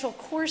experiential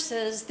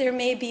courses, there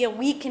may be a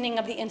weakening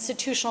of the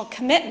institutional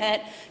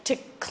commitment to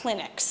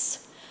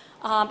clinics.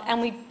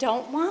 And we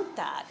don't want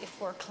that if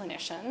we're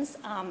clinicians.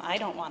 I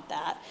don't want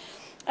that.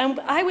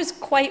 And I was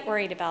quite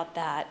worried about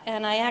that.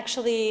 And I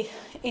actually,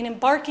 in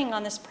embarking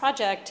on this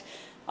project,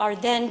 our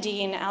then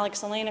dean,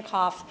 Alex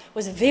Olenikoff,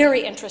 was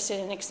very interested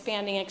in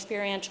expanding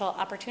experiential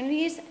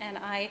opportunities, and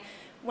I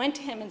went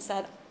to him and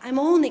said, I'm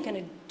only going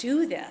to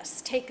do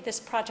this, take this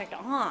project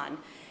on,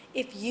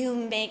 if you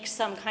make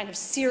some kind of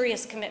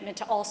serious commitment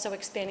to also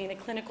expanding the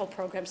clinical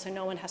program so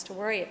no one has to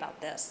worry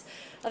about this.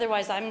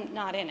 Otherwise, I'm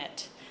not in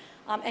it.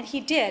 And he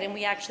did, and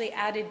we actually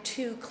added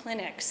 2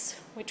 clinics,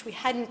 which we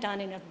hadn't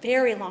done in a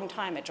very long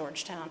time at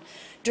Georgetown,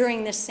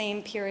 during this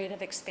same period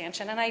of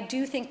expansion. And I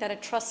do think that a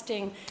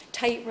trusting,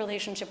 tight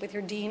relationship with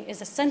your dean is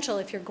essential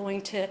if you're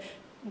going to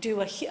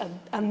do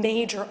a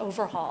major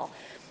overhaul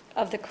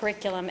of the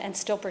curriculum and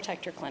still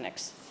protect your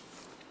clinics.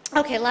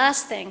 Okay,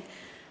 last thing,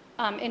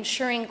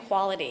 ensuring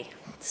quality.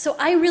 So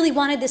I really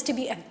wanted this to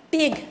be a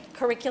big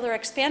curricular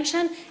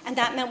expansion, and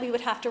that meant we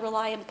would have to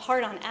rely in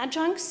part on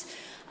adjuncts.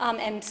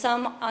 And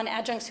some on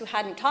adjuncts who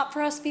hadn't taught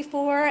for us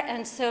before.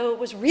 And so it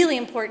was really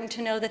important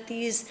to know that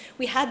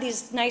we had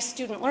these nice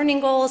student learning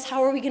goals.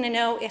 How are we going to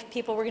know if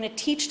people were going to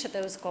teach to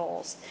those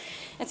goals?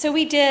 And so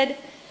we did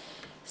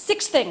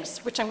 6 things,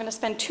 which I'm going to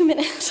spend 2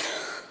 minutes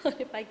on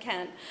if I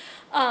can,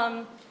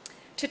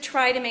 to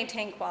try to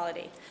maintain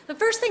quality. The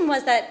first thing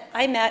was that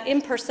I met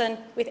in person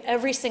with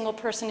every single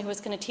person who was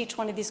going to teach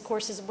one of these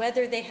courses,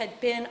 whether they had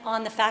been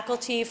on the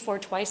faculty for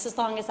twice as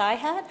long as I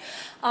had,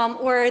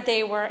 or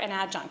they were an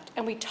adjunct.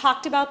 And we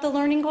talked about the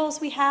learning goals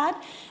we had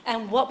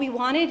and what we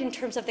wanted in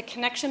terms of the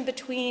connection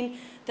between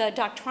the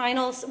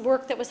doctrinal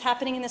work that was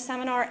happening in the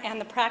seminar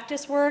and the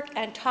practice work,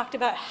 and talked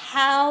about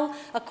how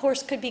a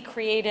course could be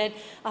created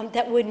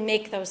that would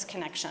make those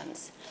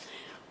connections.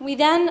 We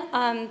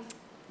then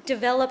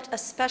developed a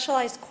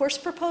specialized course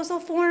proposal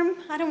form.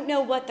 I don't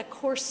know what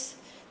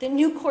the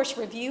new course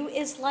review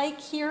is like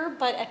here,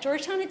 but at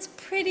Georgetown it's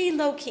pretty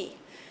low-key.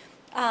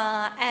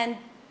 And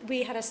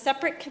we had a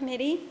separate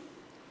committee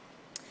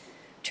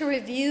to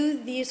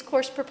review these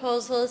course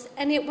proposals,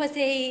 and it was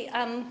a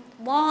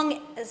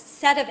long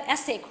set of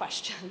essay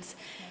questions.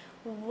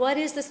 What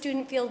is the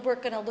student field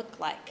work going to look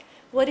like?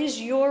 What is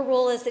your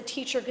role as the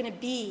teacher going to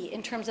be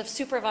in terms of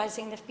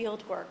supervising the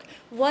field work?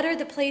 What are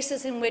the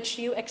places in which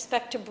you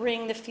expect to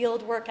bring the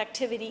field work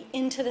activity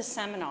into the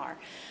seminar?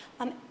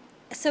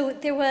 So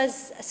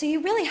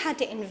you really had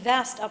to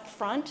invest up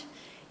front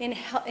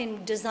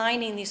in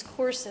designing these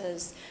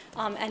courses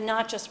and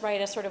not just write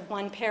a sort of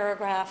one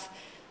paragraph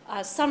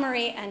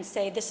summary and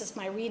say, this is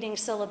my reading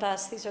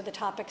syllabus, these are the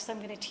topics I'm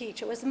going to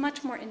teach. It was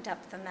much more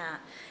in-depth than that.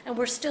 And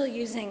we're still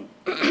using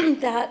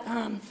that,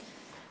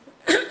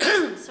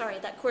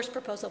 that course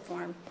proposal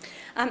form.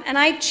 And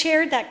I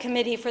chaired that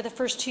committee for the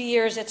first 2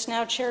 years. It's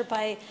now chaired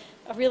by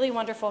a really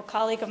wonderful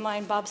colleague of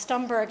mine, Bob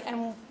Stumberg,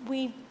 and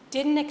we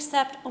didn't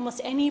accept almost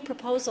any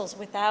proposals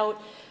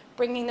without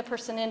bringing the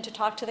person in to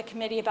talk to the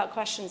committee about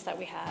questions that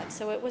we had.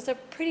 So it was a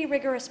pretty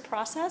rigorous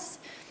process.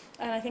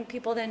 And I think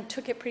people then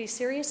took it pretty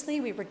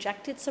seriously. We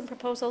rejected some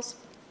proposals.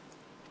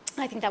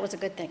 I think that was a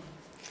good thing.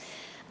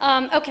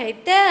 Okay,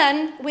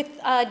 then with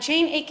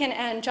Jane Aiken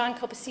and John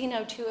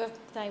Copacino, two of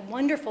my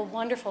wonderful,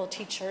 wonderful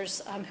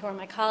teachers who are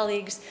my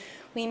colleagues,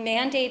 we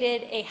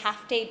mandated a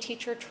half-day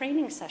teacher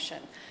training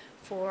session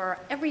for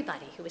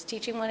everybody who was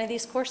teaching one of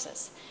these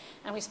courses.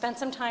 And we spent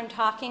some time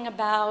talking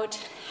about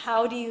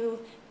how do you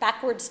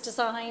backwards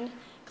design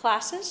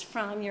classes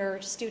from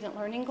your student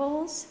learning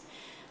goals.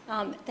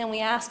 Then we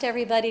asked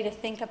everybody to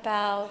think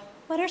about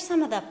what are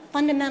some of the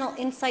fundamental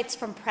insights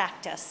from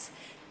practice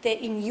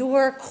that in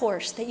your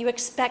course that you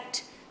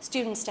expect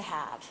students to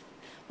have.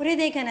 What are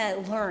they going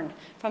to learn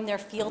from their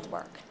field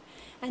work?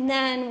 And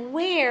then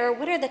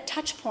what are the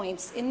touch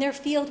points in their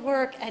field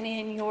work and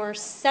in your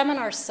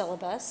seminar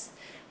syllabus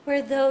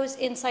where those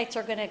insights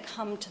are going to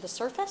come to the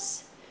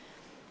surface?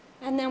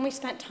 And then we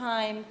spent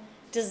time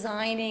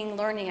designing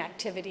learning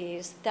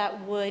activities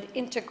that would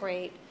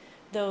integrate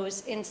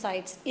those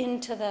insights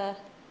into the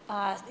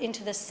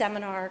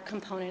seminar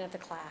component of the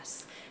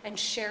class and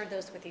share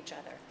those with each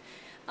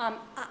other.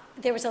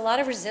 There was a lot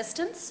of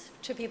resistance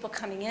to people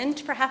coming in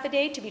for half a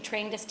day to be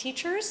trained as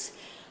teachers,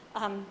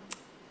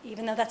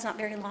 even though that's not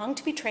very long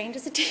to be trained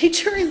as a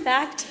teacher, in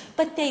fact,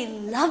 but they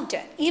loved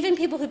it. Even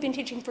people who've been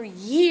teaching for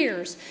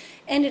years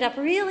ended up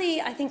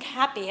really, I think,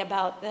 happy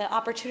about the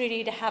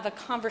opportunity to have a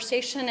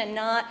conversation and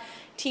not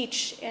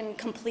teach in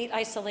complete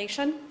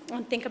isolation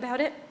and think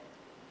about it.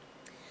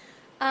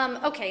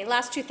 Okay,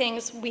 last two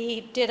things.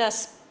 We did a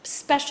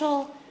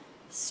special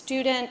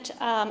student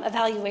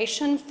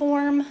evaluation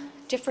form,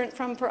 different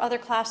from for other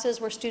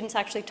classes, where students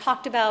actually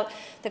talked about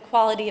the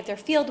quality of their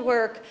field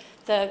work,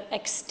 the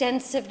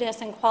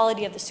extensiveness and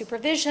quality of the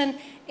supervision,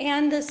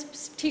 and the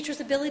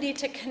teacher's ability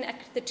to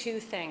connect the two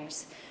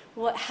things.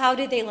 How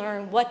did they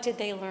learn? What did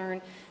they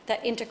learn?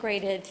 That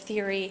integrated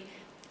theory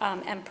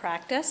and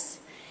practice.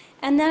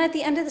 And then at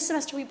the end of the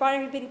semester, we brought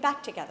everybody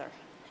back together.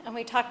 And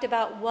we talked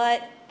about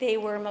what they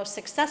were most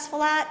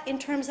successful at in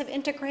terms of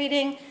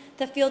integrating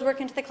the fieldwork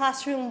into the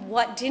classroom,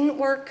 what didn't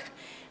work,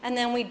 and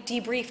then we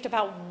debriefed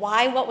about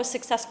why what was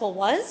successful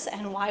was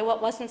and why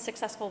what wasn't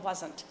successful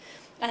wasn't.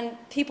 And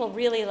people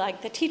really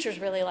liked, the teachers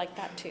really liked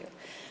that too.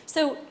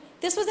 So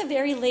this was a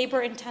very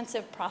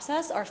labor-intensive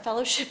process. Our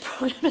fellowship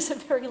program is a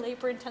very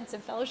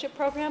labor-intensive fellowship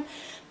program,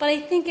 but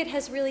I think it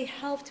has really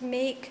helped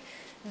make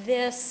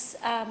this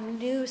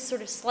new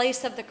sort of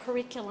slice of the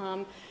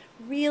curriculum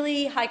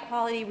really high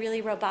quality,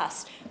 really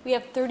robust. We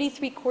have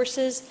 33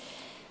 courses.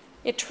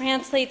 It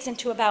translates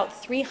into about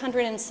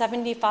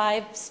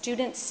 375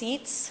 student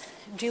seats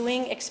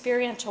doing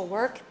experiential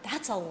work.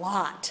 That's a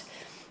lot.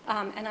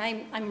 And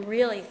I'm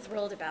really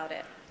thrilled about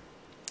it.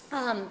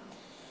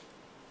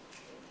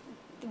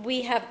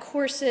 We have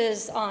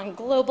courses on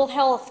global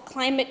health,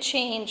 climate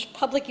change,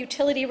 public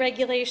utility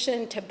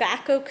regulation,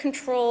 tobacco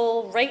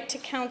control, right to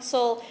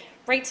counsel,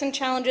 rights and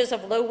challenges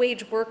of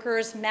low-wage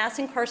workers, mass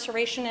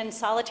incarceration and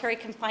solitary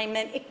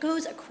confinement. It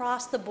goes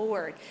across the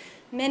board.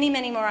 Many,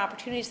 many more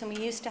opportunities than we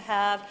used to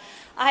have.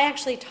 I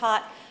actually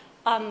taught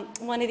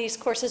one of these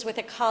courses with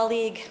a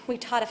colleague. We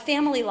taught a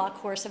family law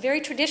course, a very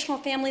traditional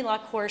family law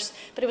course,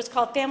 but it was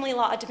called Family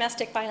Law, a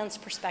Domestic Violence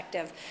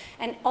Perspective.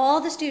 And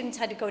all the students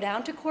had to go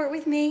down to court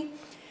with me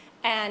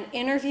and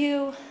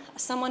interview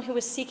someone who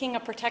was seeking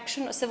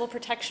a civil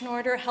protection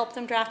order, help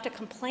them draft a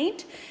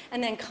complaint,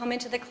 and then come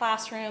into the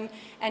classroom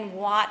and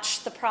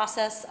watch the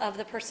process of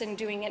the person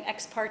doing an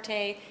ex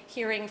parte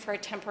hearing for a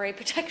temporary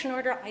protection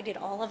order. I did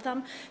all of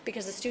them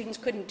because the students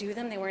couldn't do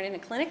them. They weren't in a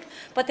clinic,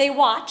 but they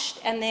watched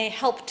and they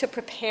helped to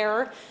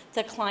prepare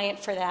the client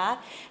for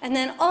that. And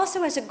then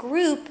also as a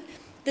group,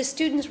 the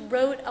students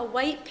wrote a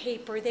white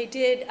paper. They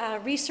did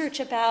research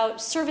about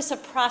service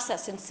of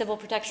process in civil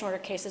protection order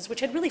cases,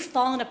 which had really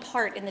fallen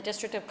apart in the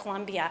District of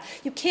Columbia.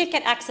 You can't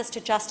get access to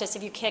justice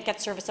if you can't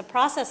get service of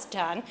process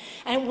done,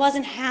 and it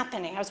wasn't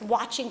happening. I was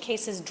watching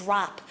cases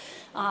drop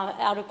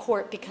out of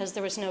court because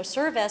there was no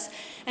service.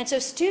 And so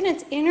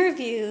students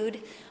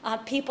interviewed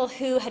people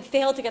who had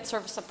failed to get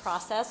service of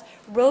process,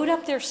 wrote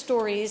up their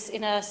stories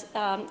in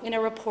a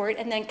report,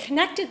 and then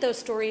connected those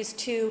stories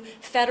to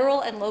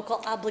federal and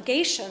local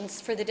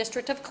obligations for the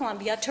District of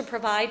Columbia to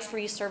provide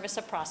free service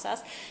of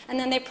process. And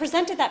then they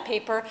presented that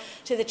paper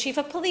to the chief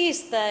of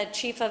police, the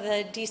chief of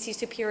the DC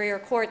Superior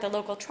Court, the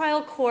local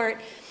trial court,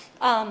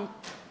 and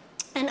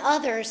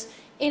others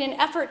in an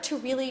effort to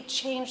really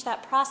change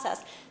that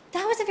process.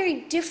 That was a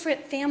very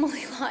different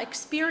family law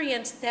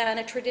experience than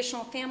a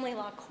traditional family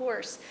law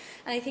course.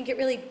 And I think it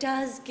really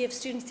does give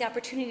students the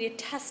opportunity to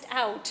test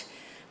out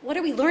what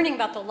are we learning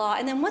about the law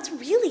and then what's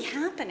really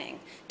happening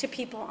to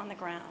people on the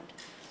ground.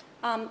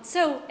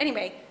 So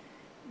anyway,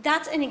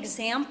 that's an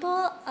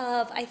example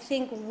of, I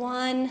think,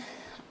 one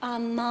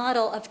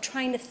model of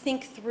trying to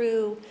think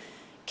through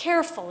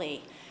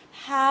carefully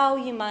how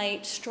you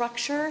might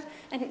structure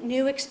a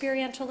new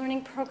experiential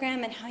learning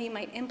program and how you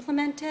might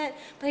implement it.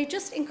 But I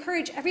just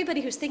encourage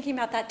everybody who's thinking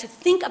about that to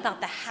think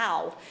about the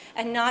how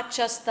and not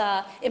just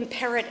the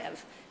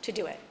imperative to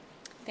do it.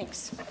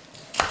 Thanks.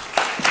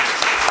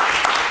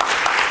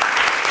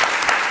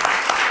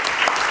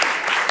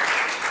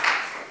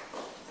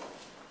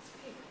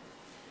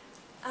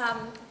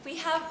 We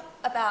have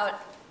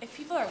about, if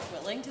people are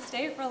willing to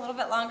stay for a little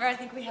bit longer, I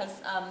think we have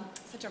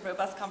such a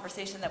robust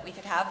conversation that we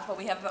could have, but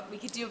we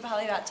could do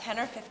probably about 10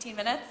 or 15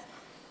 minutes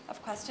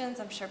of questions.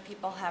 I'm sure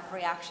people have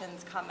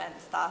reactions,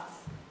 comments,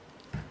 thoughts.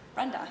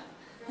 Brenda.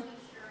 Really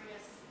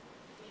curious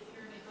if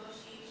your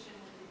negotiation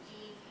with the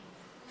dean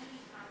included any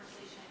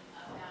conversation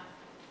about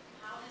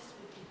how this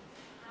would be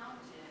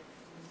counted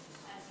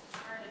as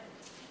part of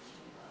the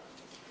teaching load.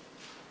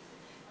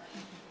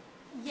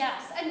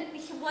 Yes, and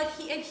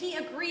he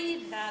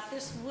agreed that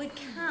this would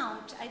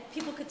count.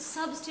 People could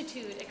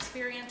substitute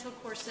experiential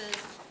courses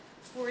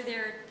for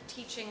their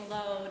teaching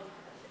load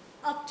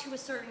up to a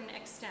certain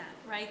extent,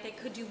 right? They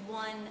could do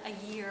one a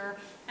year,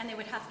 and they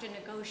would have to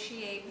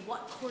negotiate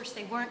what course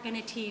they weren't going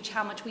to teach,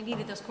 how much we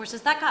needed those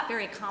courses. That got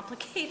very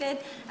complicated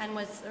and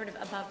was sort of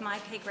above my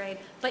pay grade.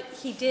 But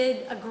he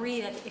did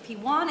agree that if he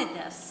wanted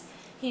this,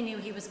 he knew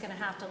he was going to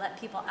have to let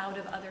people out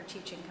of other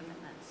teaching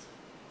commitments.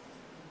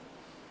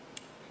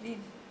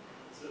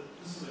 So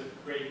this is a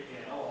great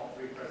panel. All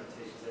three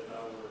presentations I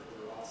thought were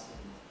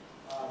awesome.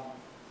 I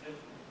have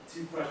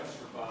two questions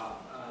for Bob.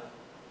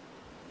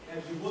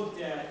 Have you looked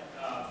at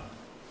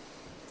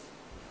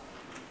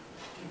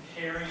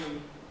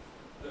comparing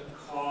the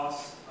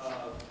cost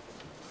of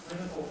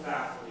clinical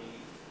faculty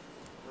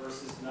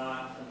versus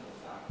non-clinical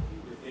faculty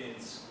within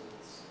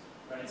schools?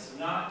 Right? So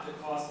not the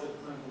cost of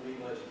clinical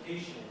legal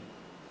education,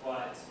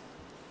 but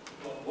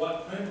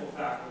what clinical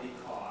faculty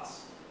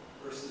costs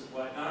versus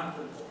what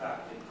non-clinical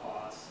faculty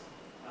costs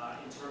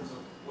in terms of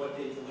what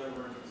they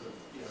deliver in terms of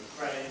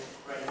credits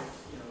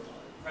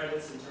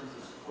in terms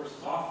of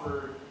courses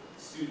offered,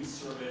 student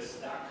service,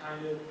 that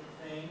kind of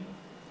thing.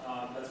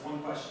 That's one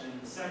question.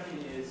 And the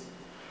second is,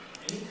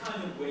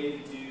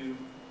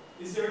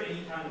 is there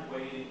any kind of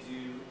way to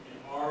do an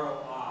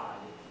ROI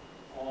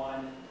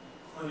on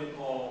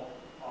clinical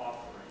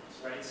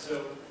offerings, right?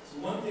 So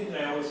one thing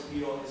that I always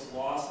feel is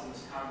lost in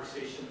this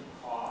conversation of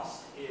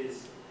cost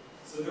is,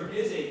 so there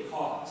is a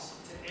cost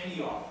to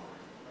any offering,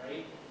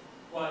 right?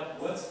 But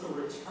what's the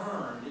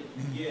return that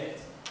you get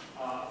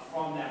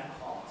from that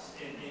cost?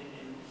 And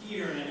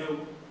here, and I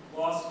know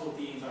law school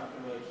deans aren't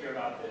going to really care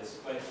about this,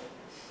 but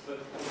the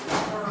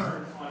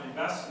return on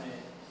investment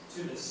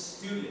to the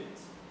student,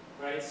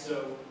 right?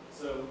 So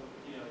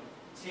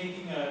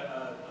taking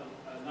a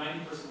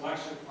 90-person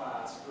lecture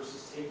class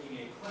versus taking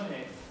a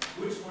clinic,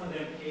 which one of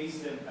them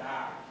pays them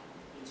back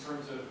in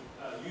terms of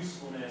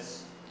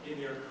usefulness in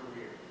their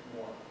career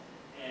more?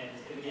 And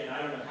again,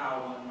 I don't know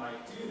how one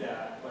might do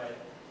that, but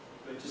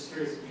just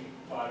curious if you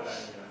thought about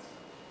any of that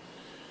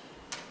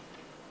stuff.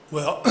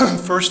 Well,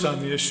 first on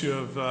the issue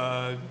of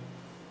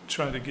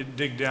trying to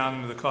dig down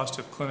into the cost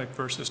of clinic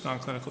versus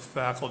non-clinical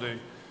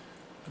faculty,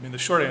 I mean, the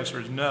short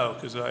answer is no,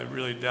 because I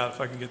really doubt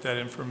if I can get that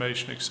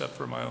information except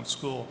for my own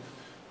school.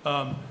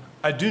 I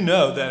do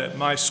know that at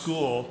my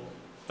school,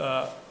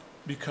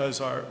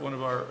 because one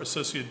of our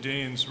associate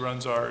deans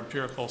runs our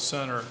empirical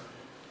center,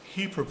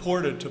 he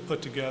purported to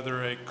put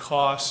together a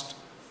cost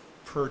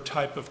per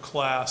type of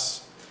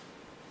class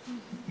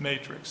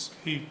matrix.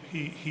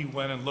 He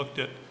went and looked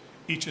at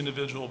each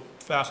individual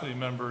faculty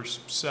member's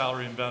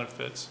salary and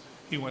benefits.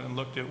 He went and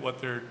looked at what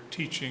their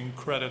teaching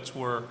credits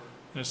were,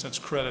 in a sense,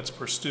 credits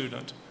per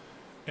student.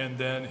 And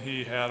then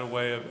he had a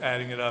way of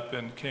adding it up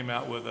and came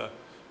out with a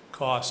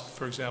cost,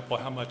 for example,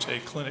 how much a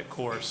clinic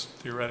course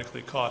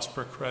theoretically costs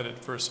per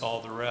credit versus all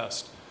the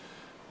rest.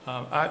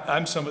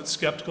 I'm somewhat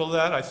skeptical of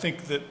that. I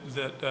think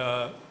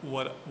that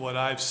what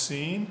I've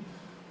seen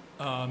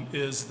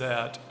is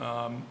that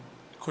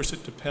course,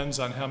 it depends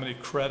on how many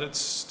credits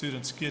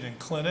students get in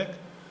clinic,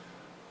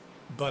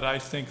 but I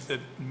think that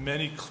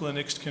many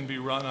clinics can be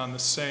run on the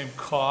same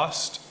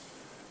cost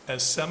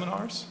as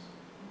seminars.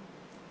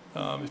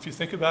 If you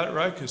think about it,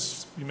 right,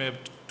 because you may have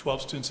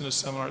 12 students in a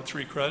seminar at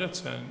 3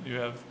 credits, and you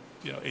have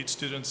 8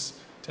 students,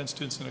 10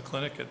 students in a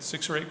clinic at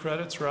 6 or 8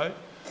 credits, right?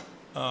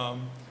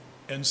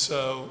 And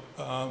so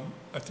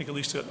I think at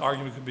least an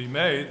argument could be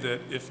made that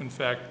if in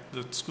fact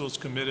the school's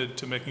committed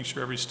to making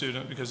sure every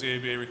student, because the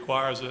ABA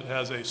requires it,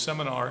 has a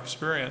seminar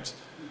experience,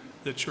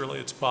 that surely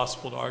it's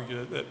possible to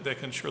argue that they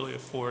can surely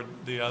afford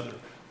the other.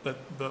 But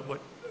what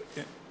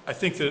I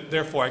think that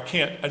therefore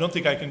I don't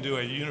think I can do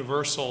a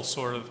universal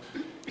sort of,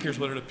 here's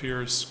what it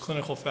appears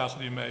clinical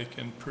faculty make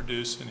and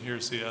produce, and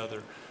here's the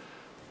other.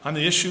 On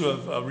the issue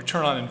of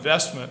return on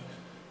investment,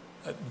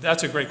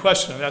 that's a great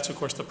question, and that's of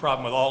course the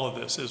problem with all of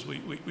this is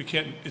we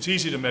can't, it's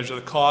easy to measure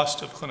the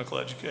cost of clinical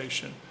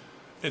education.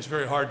 It's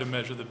very hard to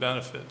measure the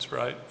benefits,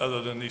 right,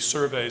 other than these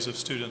surveys of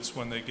students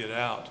when they get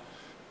out.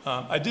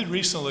 I did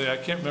recently, I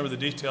can't remember the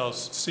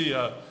details, see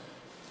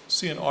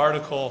an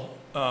article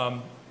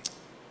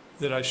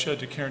that I showed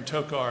to Karen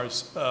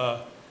Tokar's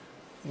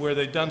where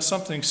they'd done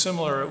something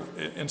similar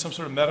in some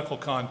sort of medical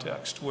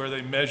context where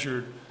they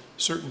measured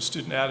certain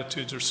student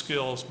attitudes or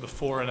skills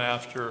before and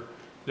after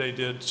they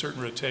did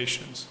certain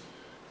rotations.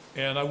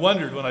 And I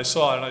wondered when I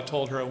saw it, and I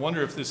told her, I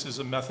wonder if this is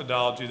a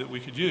methodology that we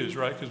could use,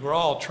 right? Because we're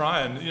all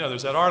trying,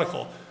 there's that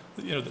article,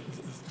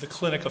 the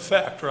clinic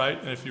effect, right?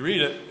 And if you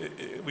read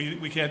it,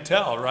 we can't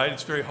tell, right?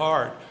 It's very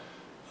hard.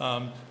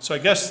 So I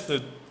guess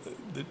the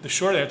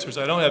short answer is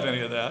I don't have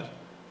any of that.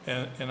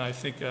 And I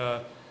think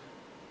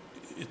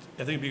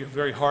it'd be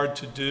very hard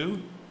to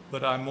do,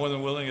 but I'm more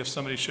than willing if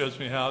somebody shows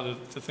me how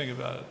to think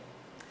about it.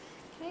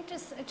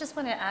 I just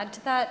want to add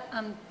to that.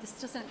 This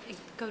doesn't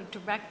go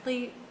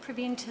directly,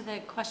 Praveen, to the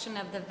question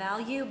of the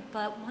value,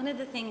 but one of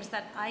the things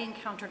that I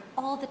encountered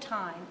all the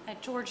time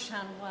at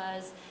Georgetown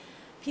was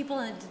people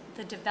in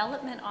the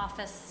development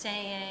office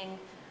saying,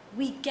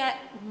 we get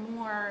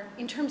more,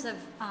 in terms of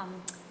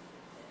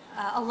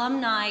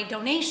alumni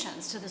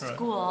donations to the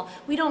school,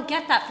 we don't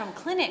get that from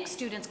clinic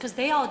students because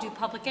they all do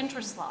public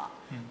interest law.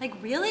 Like,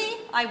 really?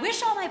 I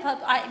wish all my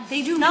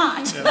they do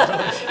not.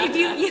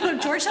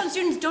 If Georgetown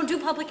students don't do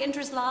public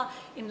interest law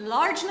in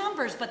large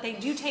numbers, but they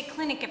do take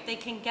clinic if they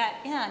can get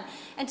in.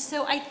 And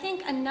so I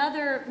think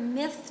another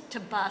myth to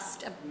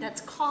bust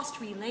that's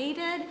cost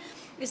related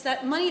is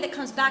that money that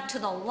comes back to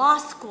the law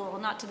school,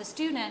 not to the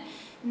student,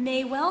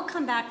 may well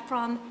come back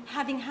from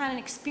having had an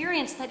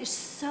experience that is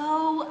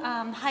so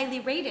highly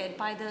rated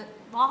by the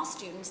law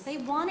students. They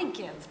want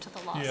to give to the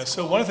law school. Yeah,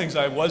 so one of the things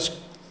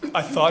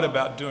I thought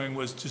about doing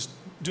was just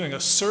doing a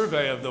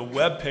survey of the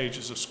web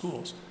pages of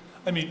schools.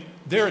 I mean,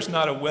 there is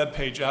not a web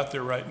page out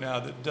there right now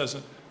that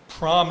doesn't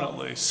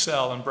prominently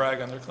sell and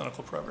brag on their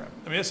clinical program.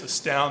 I mean, it's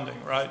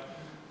astounding, right?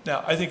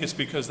 Now, I think it's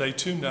because they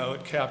too know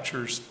it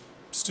captures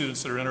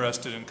students that are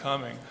interested in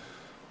coming,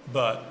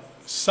 but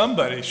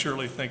somebody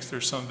surely thinks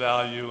there's some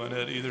value in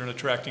it, either in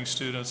attracting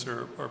students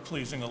or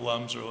pleasing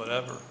alums or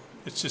whatever.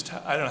 It's just,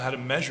 I don't know how to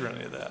measure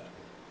any of that.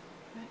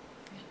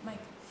 Mike.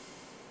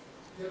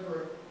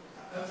 Deborah,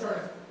 I'm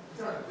trying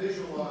to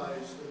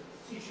visualize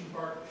the teaching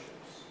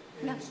partnerships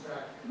in these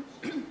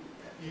practices.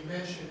 You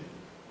mentioned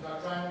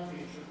doctrinal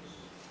teachers,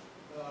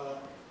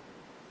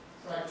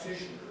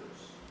 practitioners,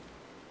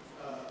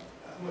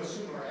 who I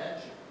assume are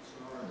adjuncts,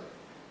 aren't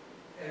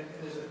they? And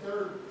there's a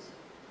third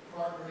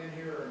partner in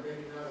here, or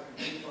maybe not a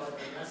complete partner,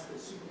 and that's the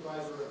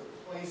supervisor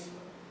of placement.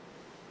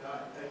 Now,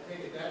 I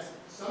take it that's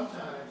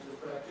sometimes the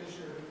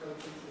practitioner who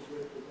co-teaches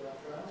with the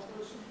doctrinal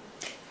person?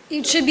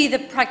 It should be the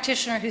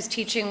practitioner who's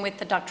teaching with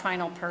the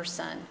doctrinal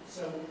person.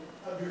 So,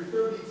 of your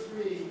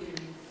 33, can you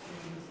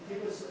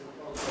give us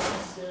a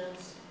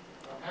sense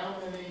of how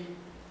many,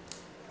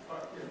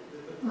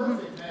 the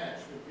perfect match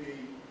would be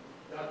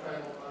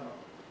doctrinal,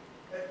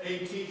 a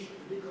teacher,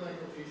 a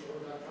clinical teacher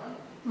or doctrinal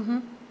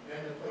teacher,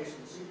 and the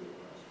placement supervisor.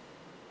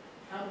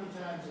 How many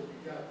times have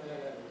you got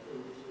that out of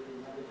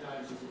 33? How many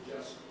times is it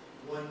just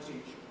one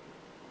teacher?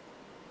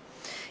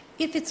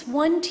 If it's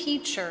one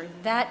teacher,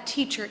 that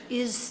teacher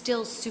is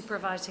still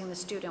supervising the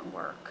student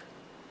work.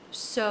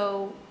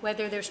 So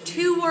whether there's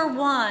 2 or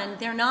 1,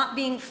 they're not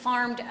being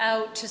farmed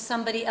out to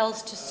somebody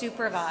else to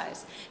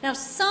supervise. Now,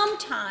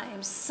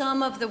 sometimes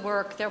some of the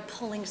work they're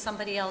pulling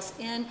somebody else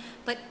in,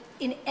 but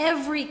in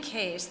every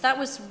case, that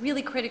was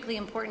really critically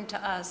important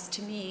to us,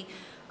 to me,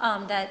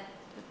 that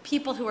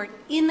people who are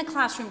in the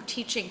classroom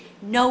teaching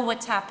know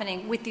what's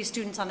happening with these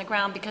students on the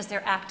ground because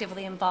they're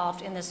actively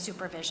involved in this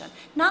supervision.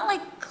 Not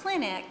like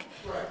clinic,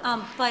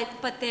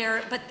 but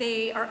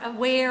they are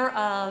aware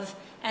of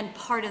and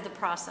part of the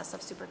process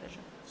of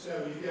supervision.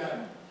 So you got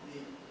the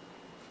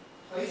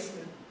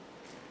placement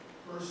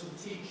person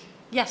teaching.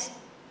 Yes.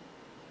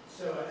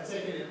 So I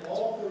take it in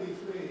all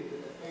 33 that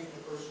the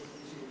placement person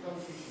is either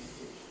co-teaching or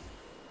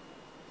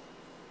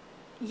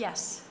teaching.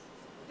 Yes.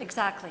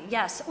 Exactly,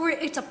 yes, or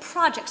it's a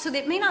project, so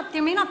there may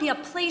not be a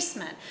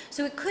placement.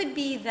 So it could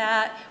be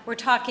that we're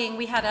talking,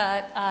 we had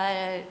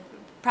a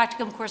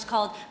practicum course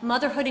called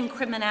Motherhood and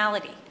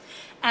Criminality.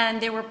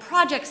 And there were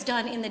projects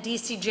done in the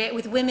DC jail,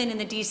 with women in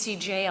the DC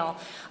jail,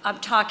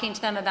 talking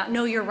to them about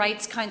know your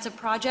rights kinds of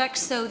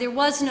projects. So there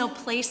was no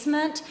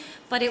placement,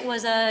 but it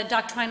was a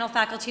doctrinal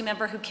faculty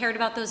member who cared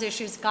about those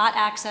issues, got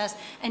access,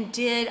 and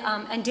did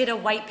a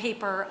white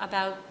paper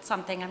about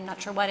something, I'm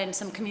not sure what, in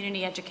some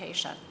community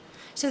education.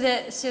 So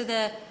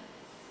the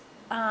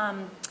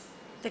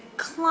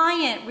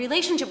client,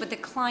 relationship with the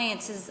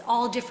clients is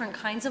all different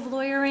kinds of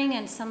lawyering,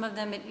 and some of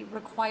them it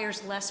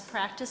requires less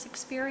practice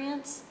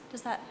experience.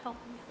 Does that help?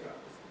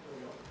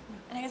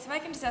 And I guess if I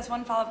can just ask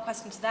one follow-up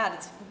question to that,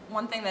 it's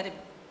one thing that had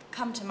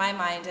come to my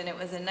mind, and it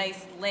was a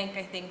nice link,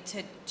 I think,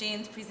 to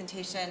Jane's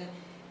presentation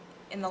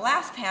in the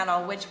last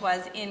panel, which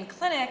was in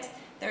clinics,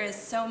 there is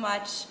so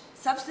much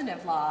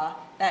substantive law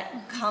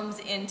that comes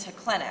into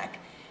clinic.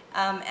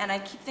 And I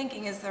keep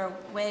thinking, is there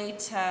a way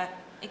to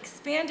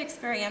expand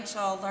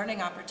experiential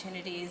learning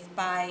opportunities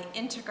by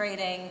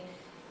integrating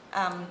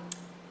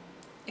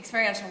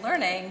experiential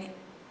learning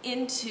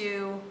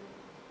into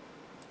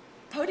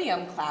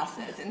podium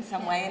classes in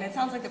some way? And it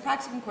sounds like the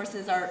practicum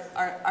courses are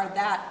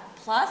that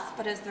plus,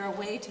 but is there a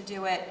way to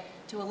do it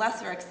to a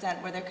lesser extent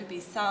where there could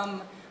be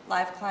some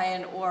live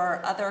client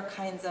or other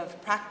kinds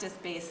of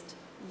practice-based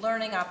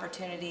learning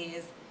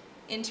opportunities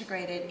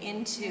integrated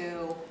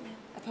into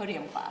a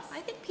podium class? I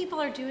think people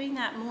are doing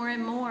that more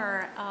and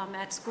more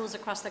at schools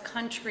across the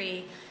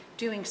country,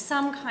 doing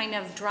some kind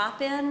of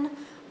drop-in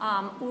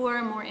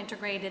or more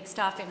integrated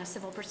stuff in a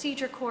civil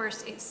procedure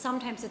course.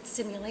 Sometimes it's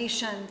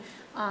simulation,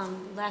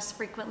 less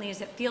frequently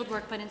is it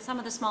fieldwork, but in some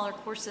of the smaller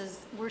courses,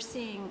 we're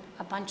seeing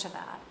a bunch of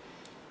that.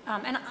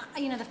 And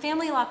you know, the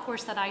family law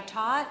course that I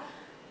taught,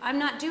 I'm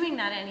not doing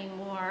that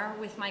anymore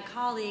with my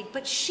colleague,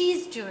 but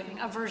she's doing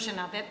a version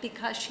of it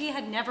because she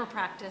had never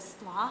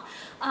practiced law.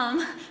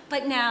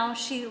 But now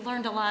she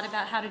learned a lot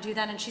about how to do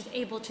that, and she's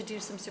able to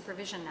do some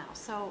supervision now.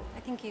 So I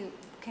think you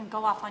can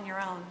go off on your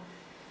own.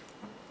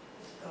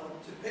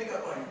 To pick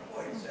up on your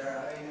point,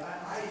 Sarah, I mean,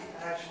 I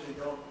actually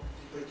don't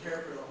particularly care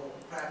for the whole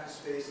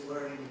practice-based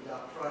learning and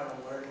doctrinal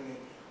learning. And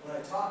when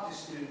I talk to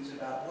students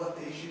about what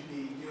they should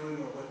be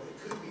doing or what they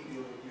could be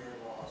doing here in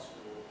law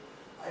school,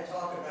 I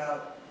talk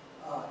about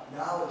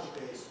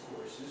knowledge-based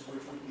courses,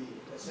 which would be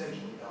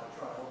essentially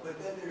doctrinal, but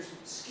then there's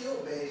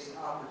skill-based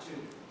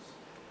opportunities.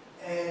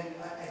 And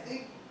I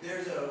think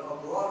there's a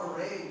broader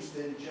range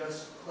than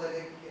just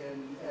clinic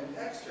and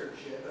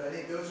externship, and I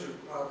think those are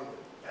probably the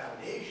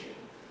foundation.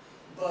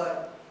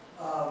 But,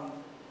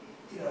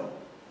 you know,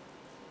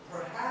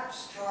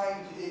 perhaps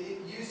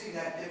using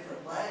that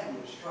different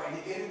language,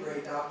 trying to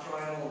integrate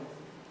doctrinal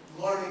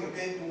learning a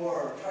bit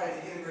more, or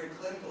trying to integrate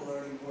clinical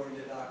learning more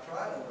into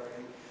doctrinal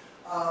learning.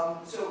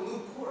 So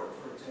moot court,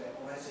 for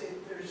example, I say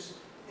there's,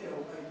 you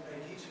know, I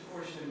teach a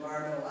course in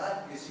environmental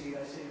advocacy, and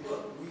I say,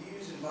 look, we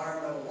use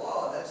environmental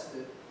law, that's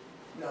the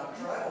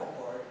doctrinal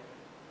part,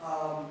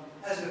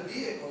 as a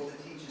vehicle to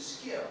teach a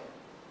skill,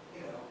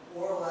 you know,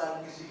 oral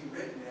advocacy,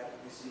 written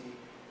advocacy.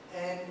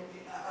 And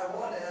I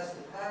want to ask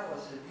the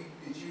panelists,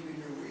 did you in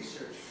your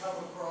research come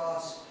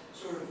across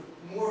sort of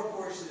more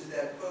courses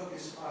that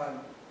focus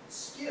on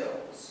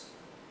skills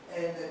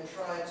and that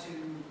try to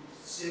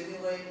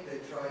simulate,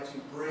 that try to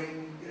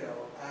bring, you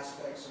know,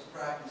 aspects of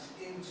practice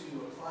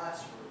into a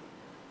classroom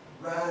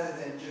rather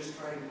than just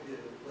trying to do,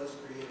 let's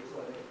create a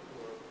clinic?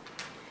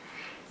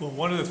 Well,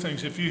 one of the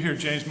things, if you hear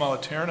James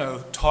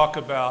Moliterno talk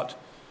about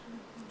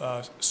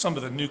some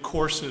of the new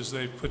courses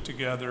they've put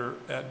together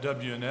at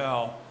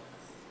W&L,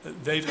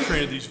 they've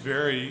created these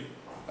very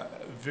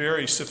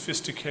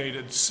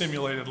sophisticated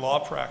simulated law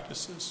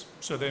practices.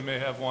 So they may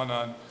have one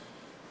on,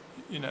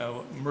 you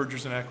know,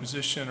 mergers and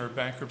acquisition or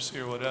bankruptcy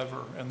or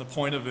whatever. And the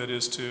point of it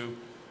is to,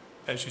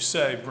 as you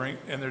say,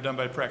 and they're done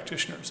by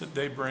practitioners, that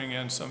they bring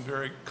in some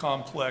very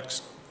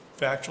complex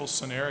factual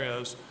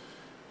scenarios,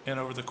 and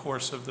over the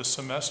course of the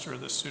semester,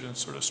 the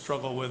students sort of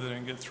struggle with it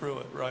and get through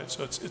it, right?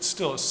 So it's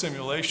still a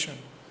simulation,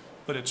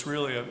 but it's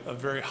really a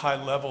very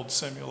high-leveled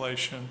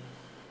simulation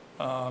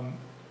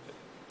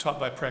taught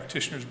by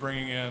practitioners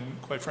bringing in,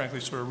 quite frankly,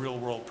 sort of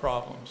real-world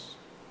problems.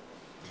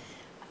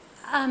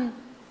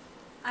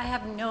 I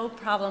have no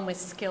problem with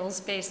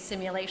skills-based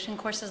simulation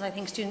courses. I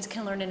think students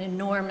can learn an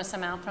enormous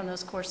amount from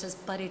those courses,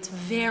 but it's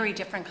very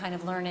different kind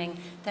of learning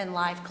than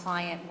live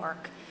client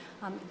work.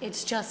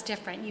 It's just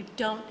different. You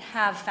don't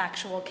have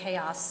factual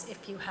chaos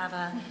if you have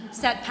a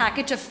set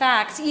package of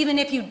facts, even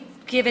if you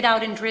give it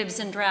out in dribs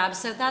and drabs.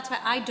 So that's why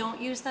I don't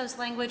use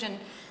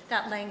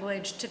that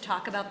language to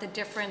talk about the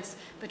difference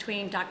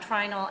between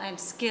doctrinal and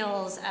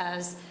skills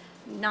as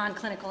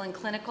non-clinical and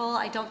clinical.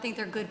 I don't think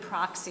they're good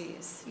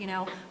proxies. You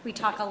know, we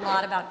talk a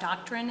lot about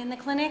doctrine in the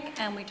clinic,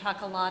 and we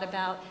talk a lot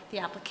about the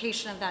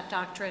application of that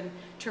doctrine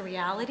to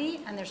reality,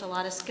 and there's a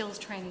lot of skills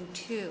training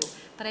too.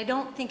 But I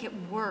don't think it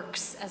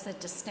works as a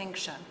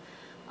distinction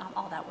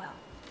all that well.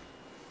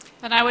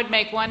 And I would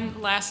make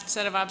one last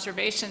set of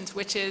observations,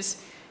 which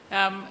is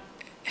the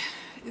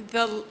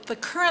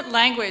current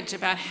language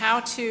about how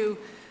to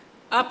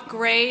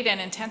upgrade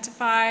and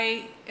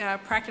intensify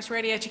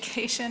practice-ready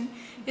education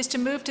is to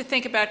move to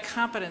think about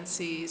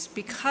competencies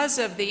because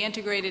of the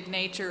integrated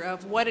nature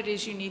of what it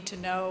is you need to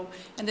know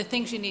and the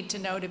things you need to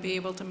know to be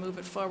able to move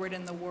it forward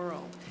in the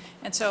world.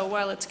 And so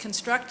while it's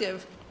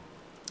constructive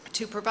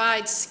to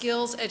provide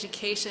skills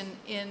education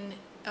in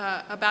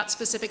about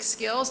specific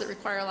skills that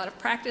require a lot of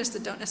practice,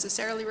 that don't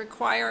necessarily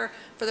require,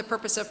 for the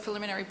purpose of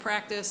preliminary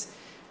practice,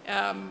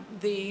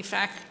 the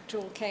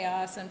factual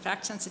chaos and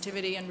fact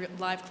sensitivity and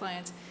live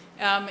clients.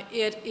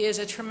 It is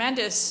a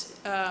tremendous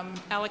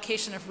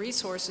allocation of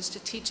resources to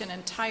teach an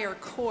entire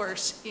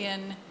course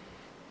in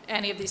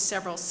any of these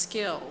several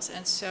skills.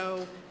 And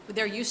so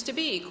there used to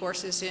be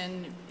courses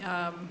in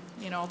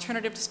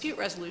alternative dispute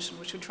resolution,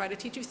 which would try to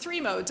teach you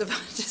 3 modes of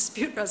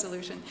dispute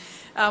resolution,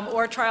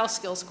 or trial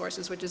skills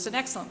courses, which is an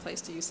excellent place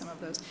to use some of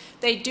those.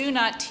 They do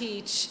not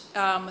teach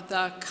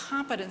the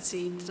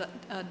competency,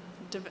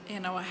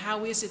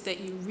 how is it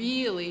that you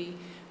really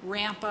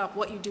ramp up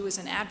what you do as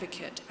an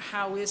advocate?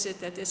 How is it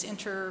that this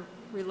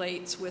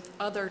interrelates with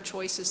other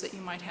choices that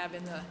you might have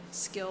in the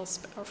skills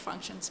or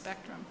function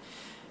spectrum?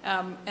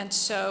 And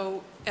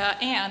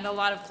a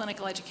lot of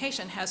clinical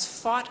education has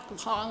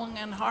fought long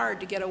and hard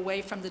to get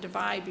away from the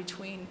divide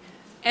between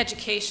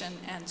education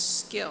and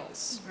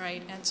skills,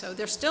 right? And so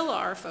there still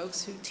are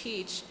folks who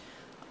teach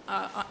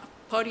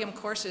podium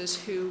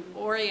courses who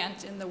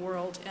orient in the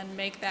world and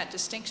make that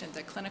distinction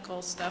that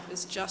clinical stuff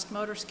is just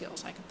motor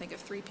skills. I can think of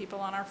 3 people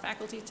on our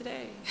faculty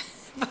today.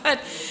 And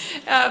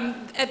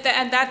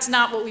that's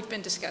not what we've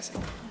been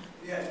discussing.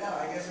 Yeah, no,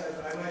 I guess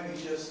I might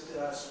be just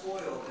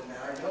spoiled in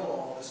that I know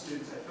all the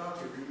students I talk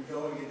to are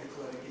going into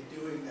clinic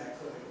and doing that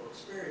clinical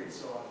experience,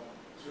 so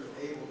I'm sort of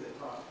able to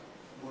talk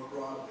more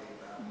broadly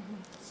about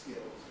skills.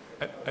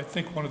 I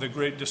think one of the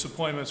great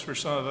disappointments for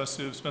some of us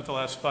who have spent the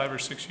last 5 or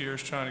 6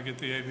 years trying to get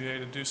the ABA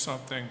to do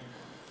something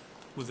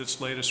with its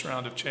latest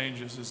round of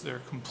changes is their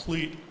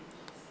complete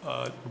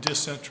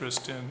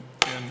disinterest in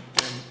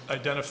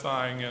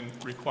identifying and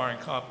requiring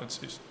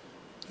competencies,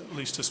 at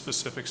least a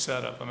specific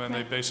setup. I mean,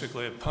 they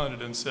basically have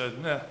punted and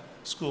said, nah,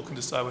 school can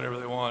decide whatever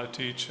they want to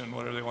teach and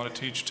whatever they want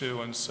to teach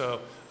to. And so,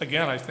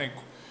 again, I think,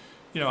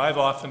 I've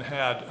often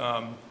had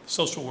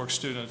social work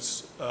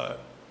students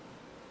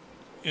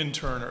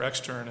intern or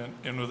extern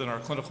and within our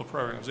clinical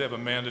programs, they have a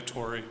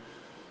mandatory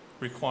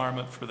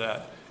requirement for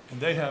that. And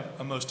they have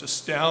a most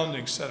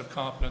astounding set of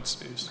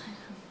competencies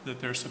that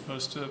they're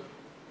supposed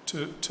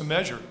to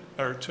measure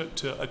or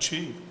to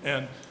achieve.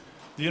 And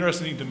the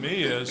interesting thing to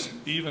me is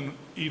even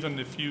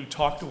if you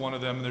talk to one of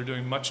them and they're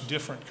doing much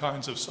different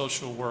kinds of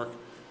social work,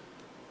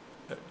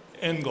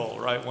 end goal,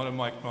 right? One of them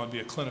might want to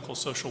be a clinical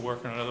social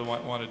worker and another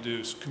might want to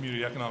do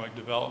community economic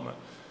development.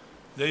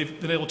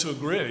 They've been able to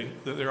agree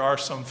that there are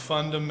some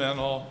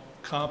fundamental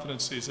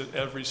competencies that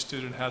every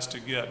student has to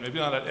get, maybe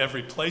not at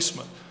every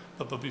placement,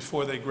 but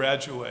before they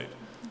graduate.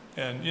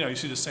 And you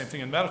see the same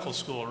thing in medical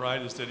school, right,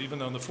 is that even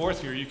though in the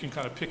 4th year you can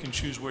kind of pick and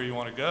choose where you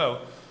want to go,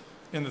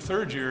 in the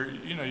 3rd year,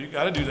 you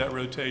got to do that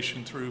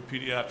rotation through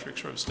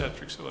pediatrics or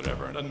obstetrics or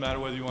whatever. It doesn't matter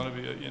whether you want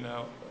to be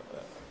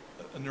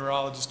a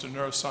neurologist or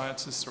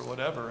neuroscientist or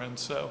whatever. And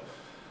so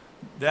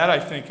that,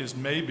 I think, is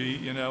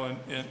maybe, and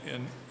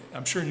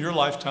I'm sure in your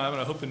lifetime,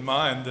 and I hope in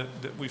mine,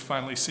 that we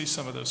finally see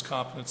some of those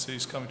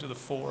competencies coming to the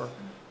fore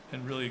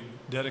and really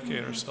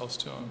dedicate ourselves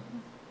to them.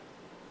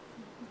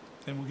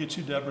 And we'll get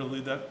you, Deborah,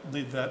 to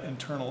lead that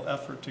internal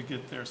effort to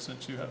get there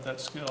since you have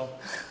that skill.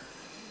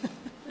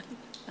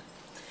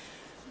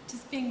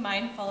 Just being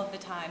mindful of the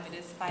time, it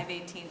is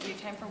 5:18. Do we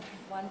have time for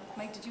one?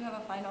 Mike, did you have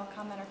a final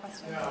comment or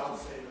question? Yeah, I'll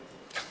save it.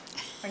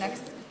 For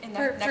next,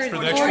 For the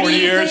next 40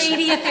 years.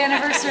 80th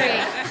anniversary.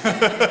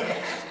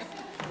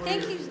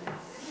 Thank you.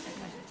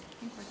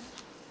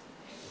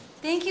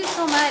 Thank you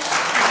so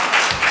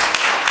much.